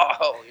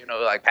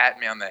 like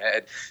patting me on the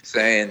head,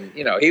 saying,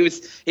 he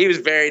was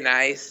very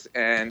nice.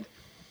 And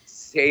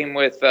same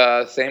with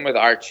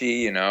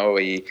Archie.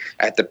 He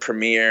at the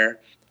premiere,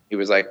 he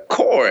was like,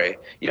 Corey,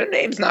 your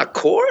name's not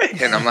Corey.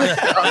 And I'm like,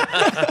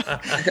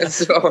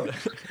 oh.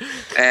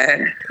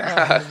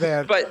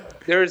 But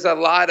there's a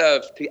lot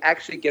to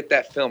actually get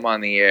that film on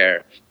the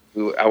air.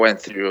 I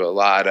went through a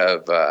lot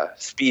of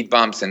speed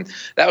bumps, and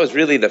that was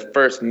really the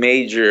first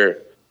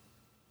major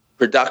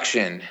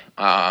production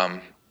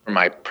for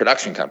my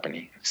production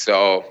company.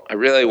 So I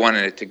really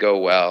wanted it to go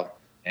well.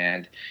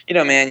 And,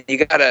 man, you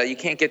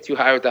can't get too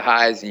high with the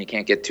highs, and you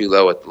can't get too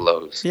low with the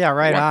lows. Yeah,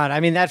 right on. I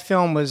mean, that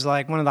film was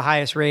like one of the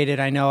highest rated.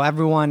 I know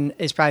everyone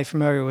is probably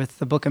familiar with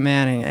the Book of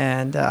Manning,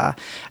 and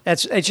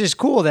it's just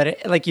cool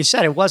that, like you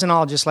said, it wasn't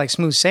all just like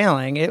smooth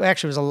sailing. It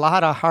actually was a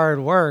lot of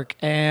hard work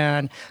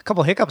and a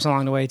couple hiccups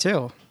along the way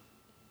too.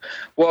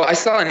 Well, I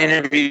saw an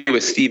interview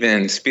with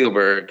Steven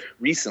Spielberg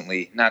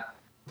recently, not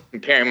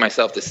comparing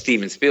myself to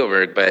Steven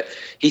Spielberg, but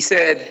he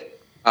said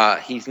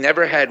he's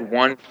never had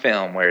one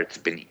film where it's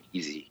been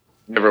easy,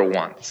 never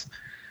once.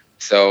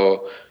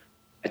 So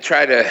I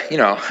try to,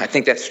 I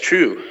think that's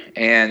true.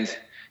 And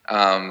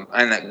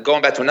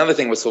going back to another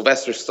thing with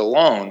Sylvester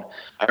Stallone,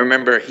 I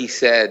remember he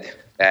said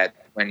that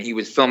when he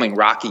was filming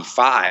Rocky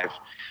V,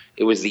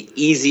 it was the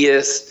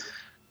easiest,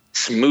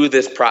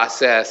 smoothest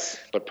process,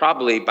 but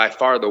probably by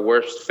far the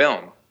worst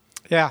film.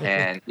 Yeah.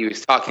 And he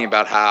was talking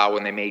about how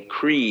when they made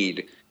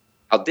Creed,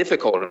 how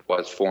difficult it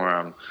was for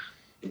him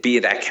to be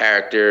that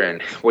character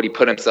and what he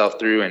put himself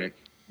through. And in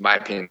my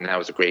opinion, that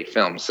was a great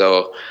film.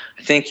 So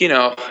I think,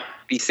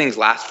 these things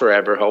last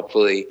forever,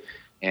 hopefully.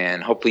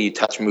 And hopefully you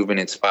touch, move, and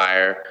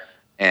inspire.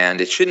 And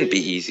it shouldn't be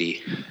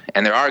easy.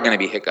 And there are going to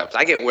be hiccups.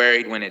 I get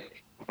worried when it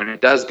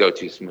does go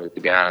too smooth,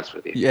 to be honest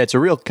with you. Yeah, it's a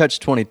real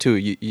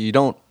catch-22. You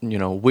don't,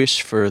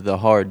 wish for the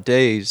hard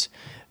days,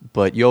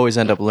 but you always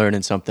end up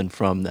learning something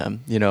from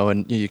them,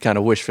 and you kind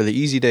of wish for the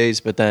easy days,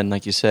 but then,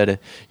 like you said,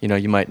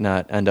 you might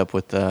not end up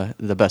with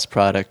the best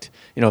product,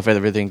 if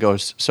everything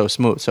goes so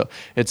smooth. So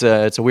it's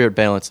a weird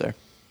balance there.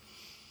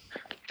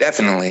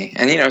 Definitely.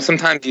 And,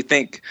 sometimes you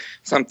think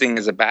something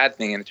is a bad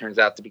thing and it turns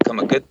out to become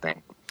a good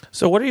thing.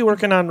 So what are you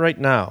working on right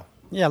now?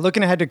 Yeah,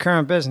 looking ahead to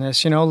current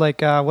business,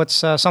 what's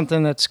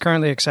something that's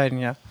currently exciting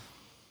you?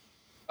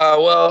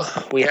 Well,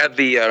 we have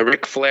the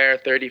Ric Flair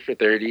 30 for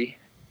 30.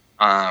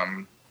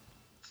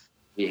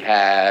 We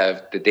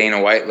have the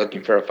Dana White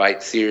Looking for a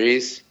Fight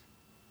series,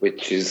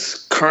 which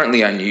is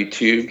currently on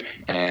YouTube.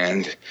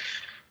 And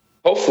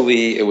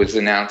hopefully it was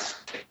announced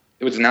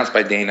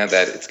by Dana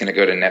that it's going to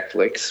go to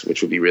Netflix,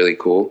 which would be really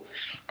cool.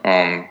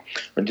 We're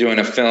doing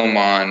a film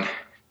on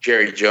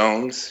Jerry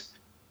Jones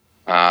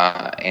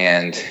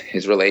and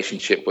his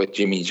relationship with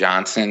Jimmy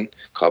Johnson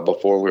called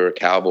Before We Were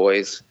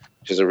Cowboys,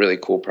 which is a really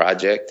cool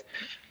project.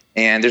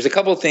 And there's a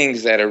couple of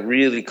things that are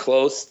really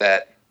close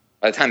that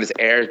by the time this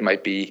airs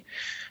might be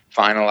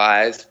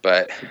finalized,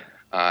 but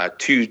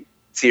two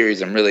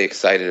series I'm really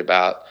excited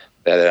about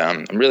that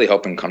I'm really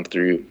hoping come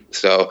through.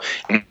 So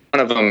one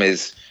of them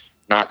is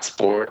not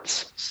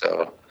sports,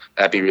 so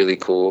that'd be really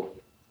cool.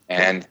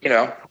 And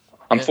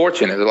I'm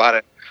fortunate. There's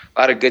a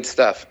lot of good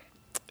stuff.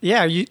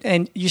 Yeah,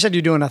 you said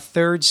you're doing a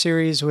third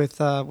series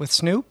with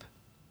Snoop?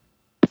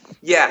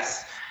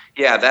 Yes.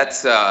 Yeah,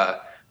 that's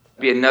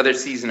be another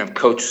season of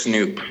Coach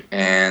Snoop,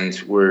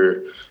 and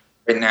we're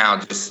right now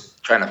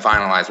just trying to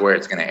finalize where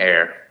it's going to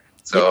air.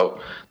 So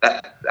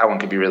that one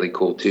could be really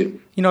cool too.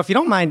 If you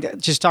don't mind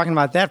just talking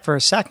about that for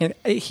a second,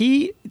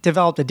 he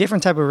developed a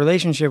different type of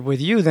relationship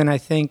with you than I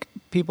think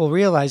people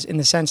realize, in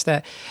the sense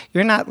that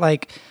you're not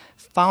like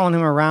following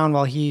him around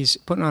while he's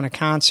putting on a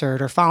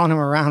concert or following him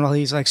around while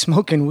he's like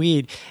smoking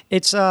weed.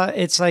 It's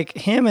like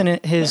him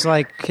and his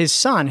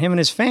son, him and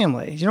his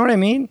family. You know what I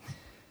mean?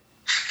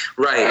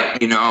 Right.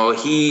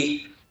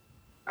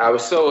 I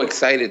was so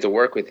excited to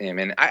work with him,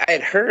 and I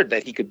had heard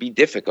that he could be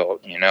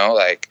difficult,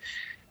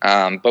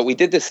 but we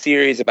did this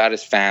series about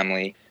his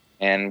family,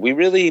 and we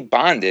really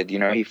bonded.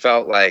 He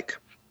felt like,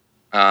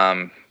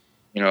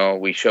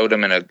 we showed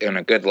him in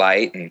a good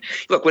light. And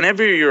look,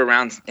 whenever you're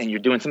around and you're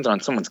doing something on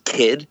someone's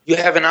kid, you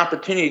have an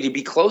opportunity to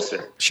be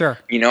closer. Sure.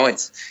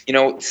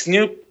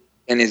 Snoop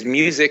and his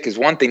music is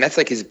one thing. That's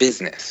like his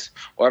business,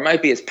 or it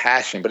might be his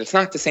passion, but it's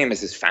not the same as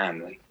his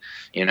family.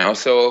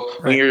 So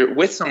right. When you're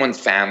with someone's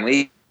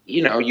family,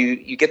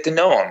 you get to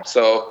know them.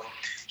 So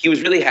he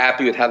was really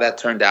happy with how that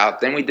turned out.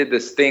 Then we did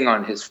this thing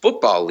on his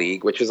football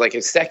league, which was like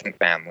his second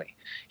family.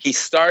 He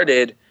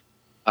started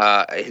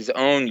his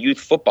own youth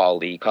football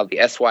league called the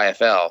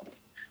SYFL,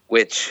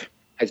 which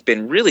has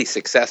been really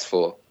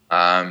successful,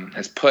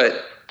 has put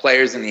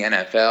players in the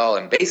NFL,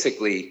 and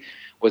basically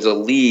was a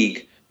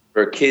league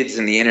for kids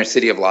in the inner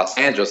city of Los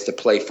Angeles to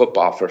play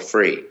football for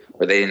free,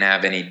 where they didn't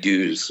have any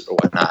dues or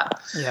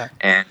whatnot. Yeah.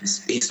 And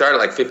he started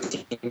like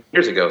 15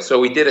 years ago. So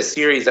we did a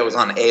series that was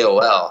on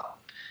AOL.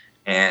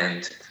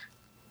 And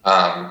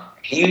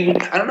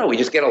we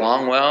just get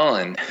along well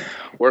and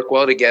work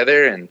well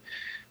together. And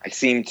I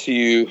seem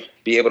to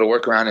be able to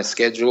work around his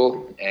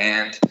schedule.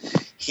 And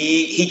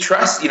he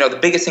trusts, the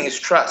biggest thing is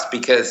trust,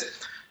 because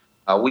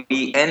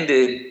we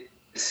ended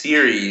the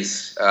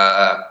series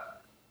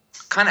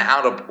kind of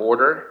out of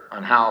order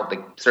on how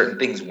certain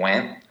things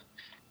went.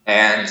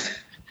 And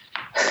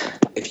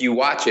if you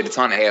watch it, it's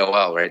on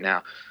AOL right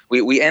now.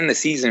 We end the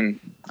season.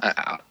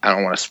 I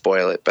don't want to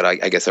spoil it, but I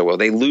guess I will.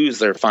 They lose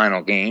their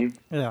final game.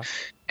 Yeah.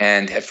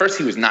 And at first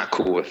he was not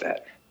cool with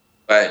that.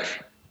 But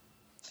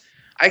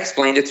I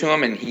explained it to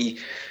him, and he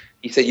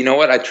said, you know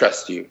what? I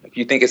trust you. If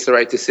you think it's the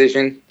right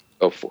decision,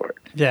 go for it.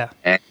 Yeah.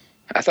 And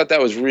I thought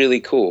that was really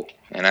cool.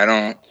 And I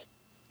don't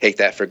take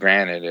that for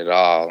granted at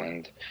all.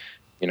 And,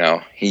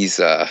 he's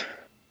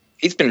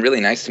been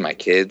really nice to my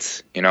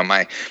kids.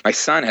 My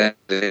son has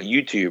a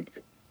YouTube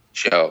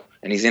show,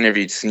 and he's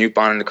interviewed Snoop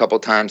on it a couple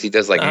times. He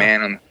does like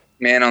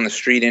man on the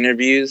street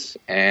interviews,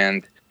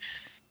 and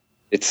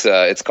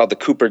It's called the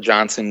Cooper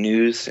Johnson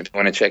News. If you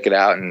want to check it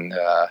out, and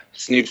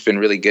Snoop's been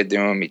really good to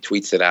him. He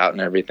tweets it out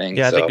and everything.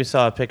 Yeah, I think we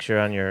saw a picture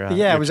on your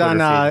it was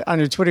Twitter on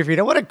your Twitter feed.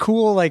 What a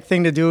cool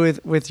thing to do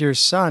with your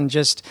son.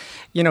 Just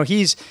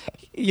he's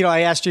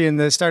I asked you in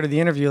the start of the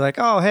interview, like,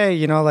 oh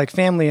hey,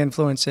 family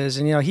influences,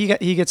 and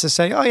he gets to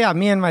say, oh yeah,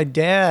 me and my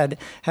dad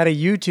had a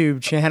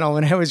YouTube channel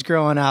when I was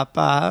growing up.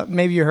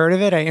 Maybe you heard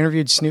of it. I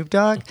interviewed Snoop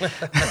Dogg.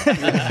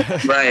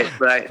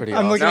 Right. Pretty No,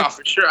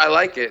 awesome. for sure, I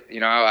like it.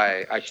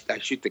 I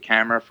shoot the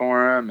camera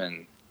for him,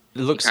 and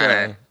It looks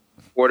kind of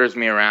orders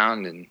me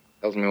around and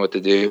tells me what to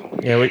do.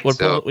 Yeah,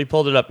 we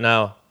pulled it up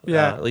now.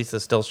 Yeah. At least a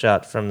still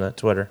shot from the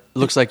Twitter.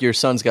 looks like your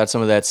son's got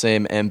some of that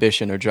same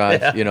ambition or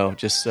drive.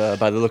 Just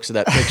by the looks of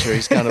that picture,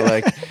 he's kind of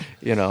like,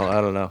 I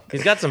don't know.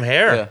 He's got some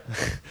hair.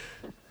 Yeah.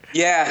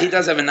 Yeah, he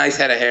does have a nice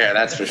head of hair,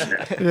 that's for sure.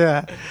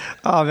 Yeah.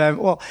 Oh man.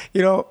 Well,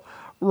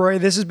 Rory,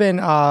 this has been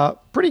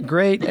pretty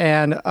great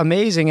and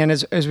amazing. And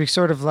as we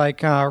sort of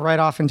ride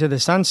off into the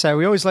sunset,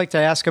 we always like to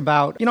ask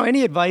about,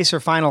 any advice or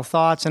final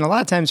thoughts. And a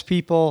lot of times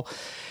people,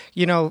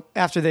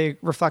 after they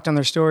reflect on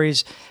their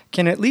stories,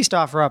 can at least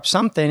offer up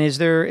something. Is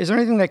there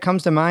anything that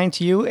comes to mind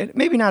to you?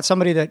 Maybe not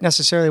somebody that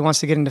necessarily wants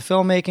to get into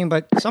filmmaking,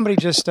 but somebody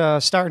just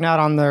starting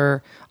out on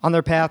their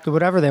path to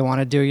whatever they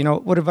want to do.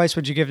 What advice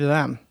would you give to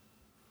them?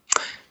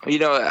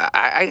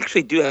 I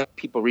actually do have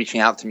people reaching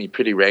out to me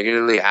pretty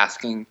regularly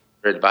asking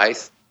for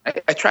advice.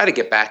 I try to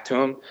get back to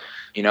them,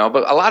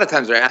 but a lot of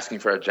times they're asking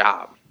for a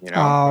job,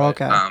 Oh,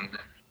 okay.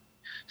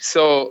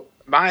 So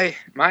my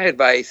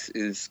advice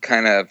is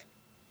kind of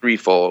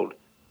threefold.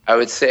 I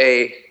would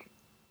say,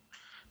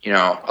 a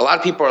lot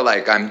of people are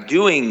like, I'm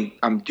doing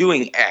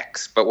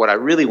X, but what I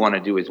really want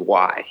to do is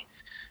Y.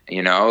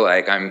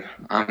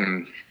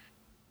 I'm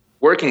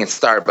working at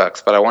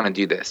Starbucks, but I want to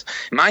do this.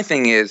 My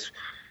thing is,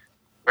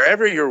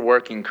 wherever you're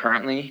working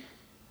currently,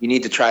 you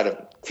need to try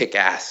to kick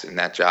ass in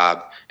that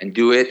job and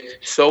do it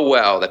so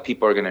well that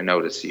people are going to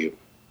notice you.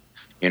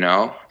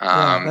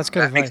 That's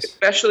good advice.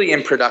 Especially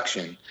in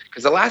production,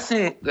 because the last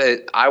thing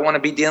that I want to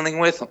be dealing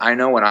with, I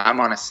know when I'm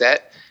on a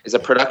set, is a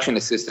production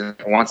assistant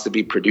that wants to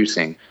be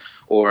producing,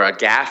 or a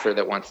gaffer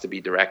that wants to be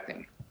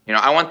directing.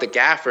 I want the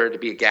gaffer to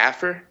be a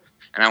gaffer,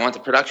 and I want the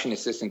production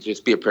assistant to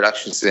just be a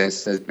production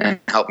assistant and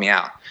help me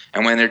out.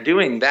 And when they're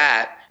doing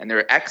that and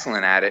they're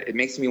excellent at it, it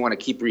makes me want to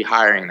keep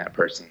rehiring that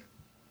person.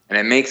 And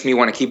it makes me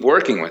want to keep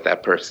working with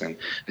that person,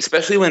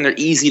 especially when they're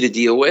easy to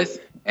deal with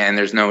and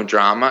there's no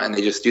drama and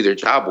they just do their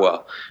job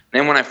well.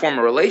 And then when I form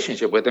a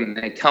relationship with them and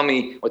they tell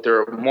me what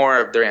more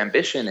of their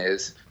ambition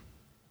is,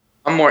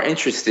 I'm more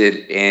interested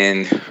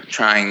in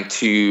trying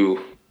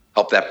to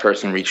help that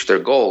person reach their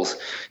goals.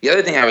 The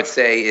other thing I would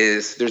say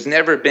is there's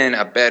never been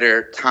a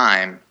better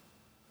time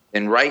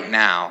than right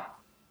now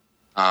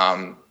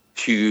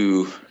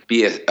to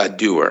be a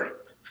doer.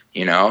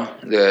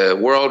 The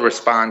world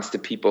responds to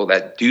people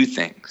that do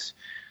things.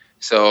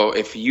 So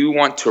if you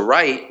want to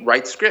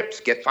write scripts,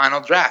 get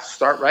final drafts,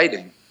 start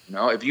writing.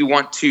 If you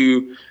want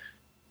to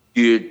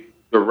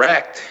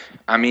direct,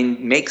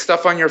 make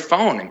stuff on your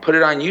phone and put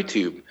it on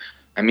YouTube.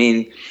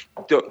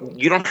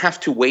 You don't have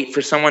to wait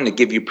for someone to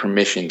give you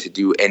permission to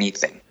do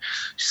anything.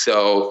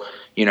 So,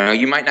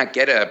 you might not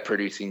get a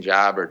producing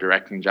job or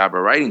directing job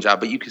or writing job,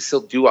 but you can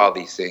still do all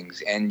these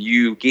things, and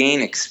you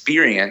gain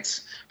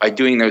experience by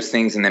doing those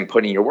things and then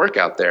putting your work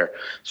out there.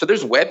 So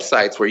there's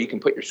websites where you can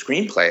put your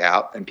screenplay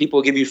out and people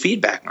will give you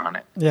feedback on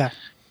it. Yeah.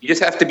 You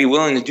just have to be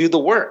willing to do the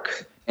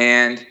work.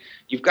 And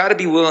you've got to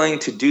be willing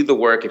to do the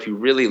work if you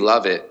really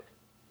love it,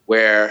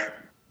 where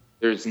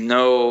there's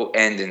no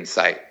end in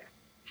sight.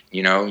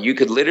 You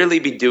could literally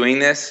be doing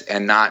this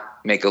and not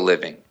make a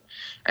living.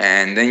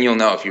 And then you'll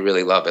know if you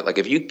really love it. Like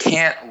if you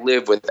can't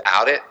live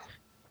without it,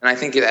 then I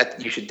think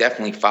that you should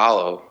definitely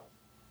follow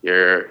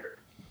your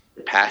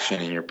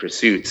passion and your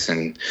pursuits.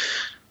 And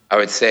I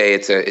would say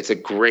it's a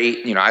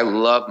great, I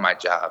love my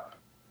job.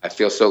 I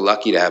feel so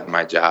lucky to have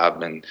my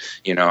job. And,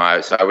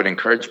 so I would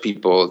encourage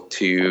people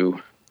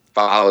to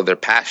follow their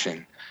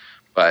passion,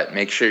 but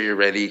make sure you're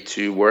ready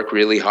to work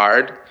really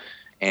hard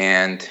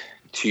and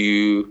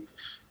to,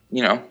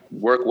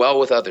 work well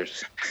with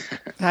others.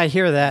 I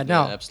hear that.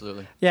 No, Yeah,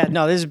 absolutely. Yeah,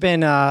 no, this has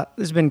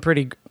been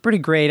pretty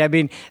great.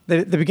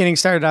 The beginning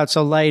started out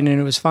so light and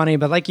it was funny,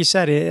 but like you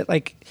said,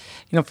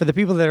 for the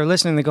people that are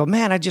listening, they go,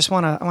 man, I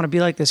want to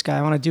be like this guy.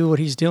 I want to do what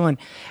he's doing.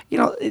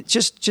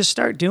 Just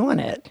start doing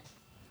it.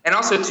 And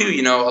also too,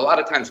 a lot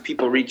of times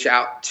people reach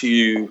out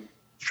to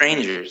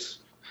strangers,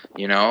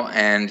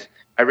 and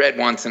I read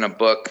once in a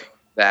book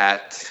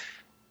that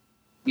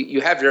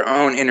you have your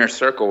own inner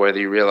circle, whether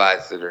you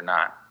realize it or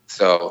not.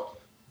 So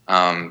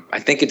I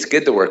think it's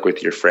good to work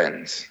with your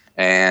friends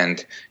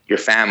and your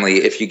family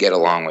if you get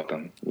along with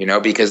them,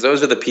 because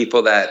those are the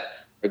people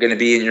that are going to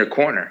be in your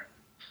corner.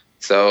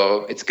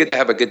 So it's good to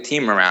have a good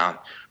team around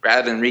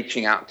rather than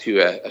reaching out to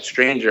a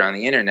stranger on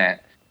the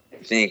internet. I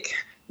think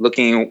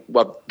looking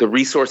what the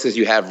resources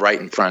you have right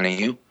in front of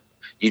you,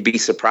 you'd be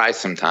surprised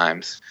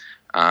sometimes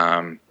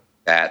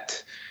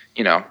that,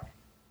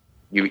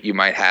 you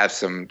might have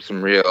some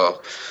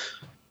real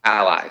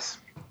allies.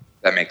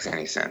 that makes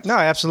any sense. No,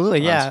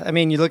 absolutely. Yeah. I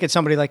mean, you look at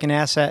somebody like an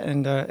asset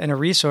and a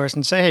resource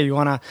and say, hey, you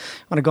want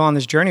to go on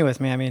this journey with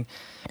me? I mean,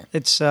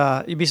 it's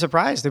you'd be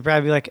surprised. They'd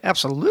probably be like,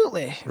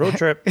 absolutely. Road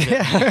trip.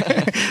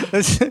 Yeah.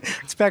 let's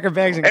pack our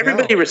bags and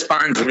Everybody go.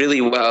 responds really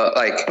well,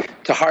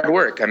 like, to hard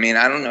work. I mean,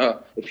 I don't know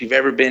if you've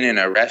ever been in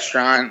a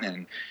restaurant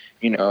and,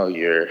 you know,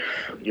 your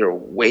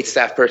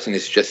waitstaff person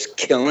is just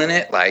killing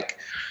it. Like,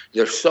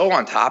 they're so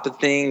on top of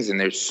things and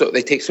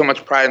they take so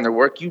much pride in their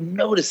work. You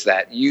notice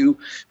that. You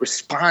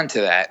respond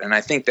to that. And I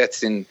think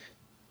that's in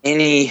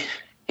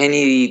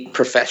any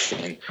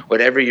profession,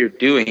 whatever you're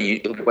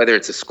doing, whether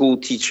it's a school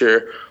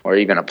teacher or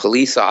even a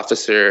police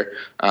officer,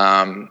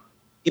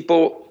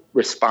 people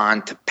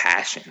respond to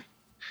passion.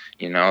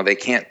 You know, they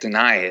can't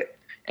deny it.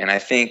 And I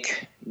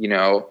think, you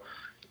know,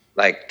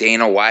 like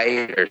Dana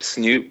White or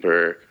Snoop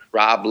or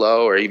Rob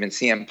Lowe or even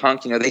CM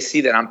Punk, you know, they see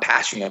that I'm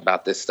passionate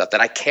about this stuff,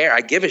 that I care, I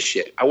give a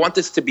shit. I want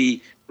this to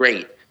be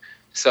great.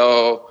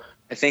 So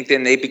I think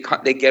then they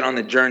get on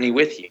the journey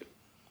with you.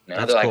 You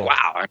know, they're cool. Like,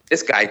 wow,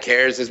 this guy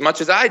cares as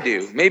much as I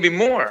do, maybe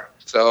more.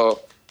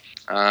 So,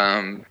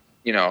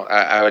 you know,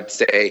 I would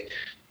say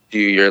to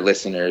your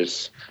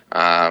listeners,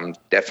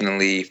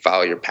 definitely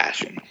follow your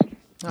passion.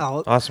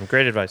 Oh, awesome.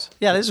 Great advice.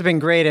 Yeah, this has been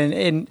great.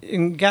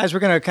 And guys, we're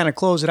going to kind of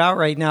close it out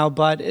right now,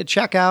 but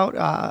check out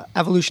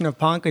Evolution of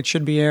Punk. It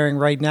should be airing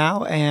right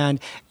now. And,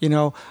 you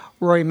know,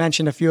 Rory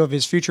mentioned a few of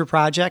his future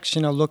projects.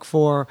 You know, looking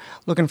for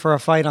a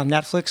Fight on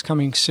Netflix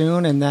coming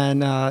soon. And then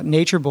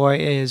Nature Boy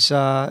is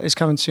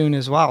coming soon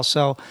as well.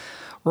 So,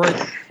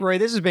 Rory,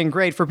 this has been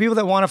great. For people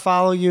that want to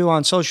follow you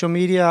on social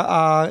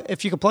media,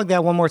 if you could plug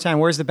that one more time,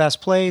 where's the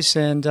best place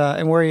and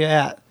where are you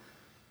at?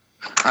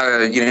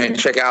 You know,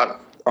 check out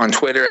on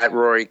Twitter at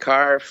Rory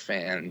Karpf,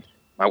 and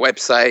my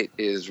website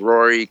is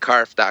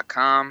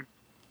rorykarpf.com,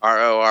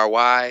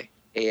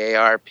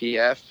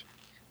 RoryAarpf,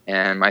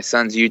 and my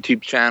son's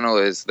YouTube channel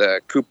is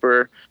the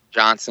Cooper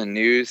Johnson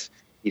News.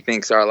 He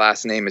thinks our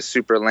last name is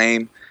super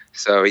lame,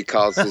 so he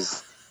calls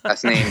his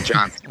last name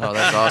Johnson. Oh,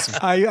 that's awesome.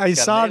 I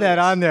saw that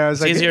on there. I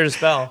was it's like, easier to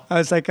spell. I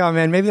was like, oh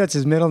man, maybe that's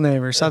his middle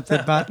name or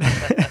something. But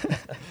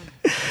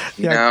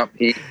No,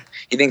 he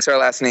thinks our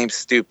last name's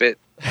stupid.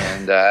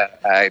 And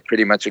I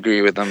pretty much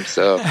agree with him.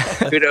 So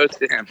kudos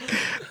to him.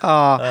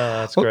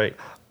 That's great.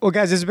 Well,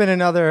 guys, this has been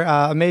another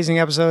amazing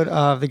episode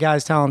of the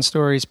Guys Telling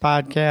Stories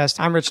podcast.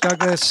 I'm Rich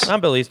Douglas.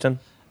 I'm Bill Easton.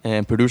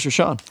 And producer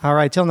Sean. All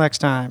right, till next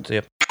time. See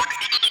ya.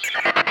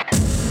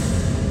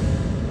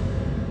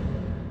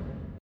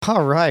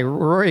 All right,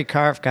 Rory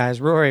Karpf, guys.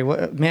 Rory,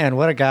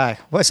 what a guy.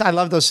 I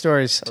love those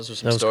stories. Those are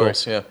some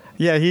stories, cool. yeah.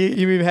 Yeah,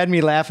 he had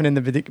me laughing in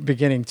the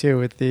beginning, too,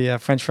 with the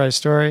French fry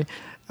story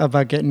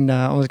about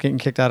almost getting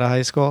kicked out of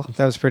high school.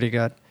 That was pretty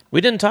good.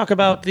 We didn't talk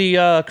about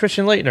the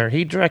Christian Laettner.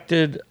 He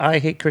directed I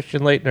Hate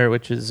Christian Laettner,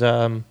 which is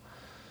 30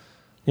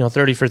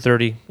 for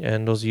 30.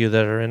 And those of you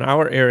that are in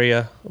our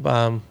area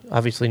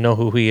obviously know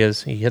who he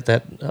is. He hit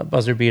that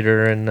buzzer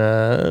beater in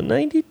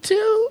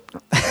 92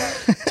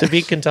 to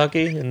beat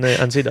Kentucky in the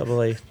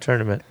NCAA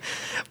tournament.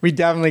 We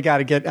definitely got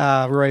to get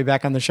Rory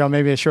back on the show.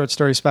 Maybe a short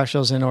story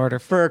special is in order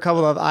for a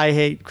couple of I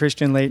Hate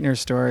Christian Laettner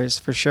stories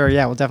for sure.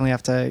 Yeah, we'll definitely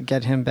have to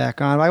get him back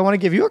on. I want to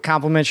give you a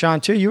compliment, Sean,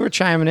 too. You were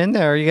chiming in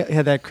there. You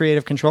had that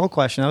creative control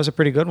question. That was a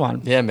pretty good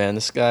one. Yeah, man.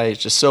 This guy is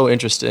just so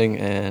interesting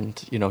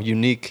and,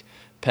 unique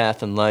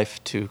path in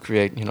life to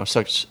create,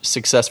 such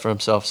success for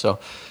himself. So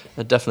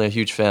definitely a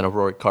huge fan of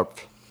Rory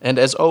Karpf. And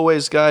as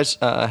always, guys,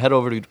 head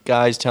over to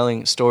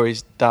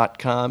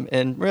guystellingstories.com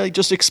and really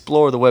just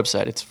explore the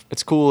website.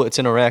 It's cool. It's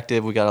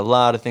interactive. We got a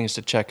lot of things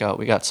to check out.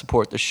 We got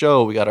support the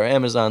show. We got our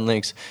Amazon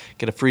links.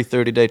 Get a free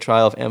 30-day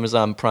trial of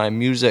Amazon Prime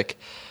Music.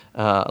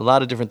 A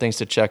lot of different things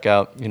to check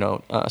out.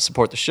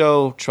 Support the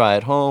show. Try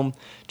at home.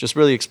 Just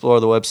really explore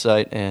the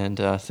website. And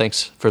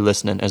thanks for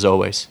listening, as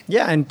always.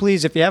 Yeah, and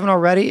please, if you haven't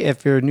already,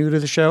 if you're new to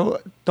the show,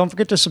 don't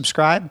forget to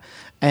subscribe.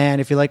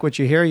 And if you like what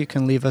you hear, you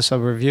can leave us a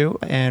review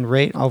and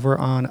rate over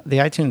on the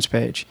iTunes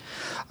page.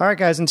 All right,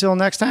 guys, until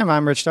next time,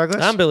 I'm Rich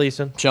Douglas. I'm Bill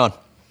Easton. Sean.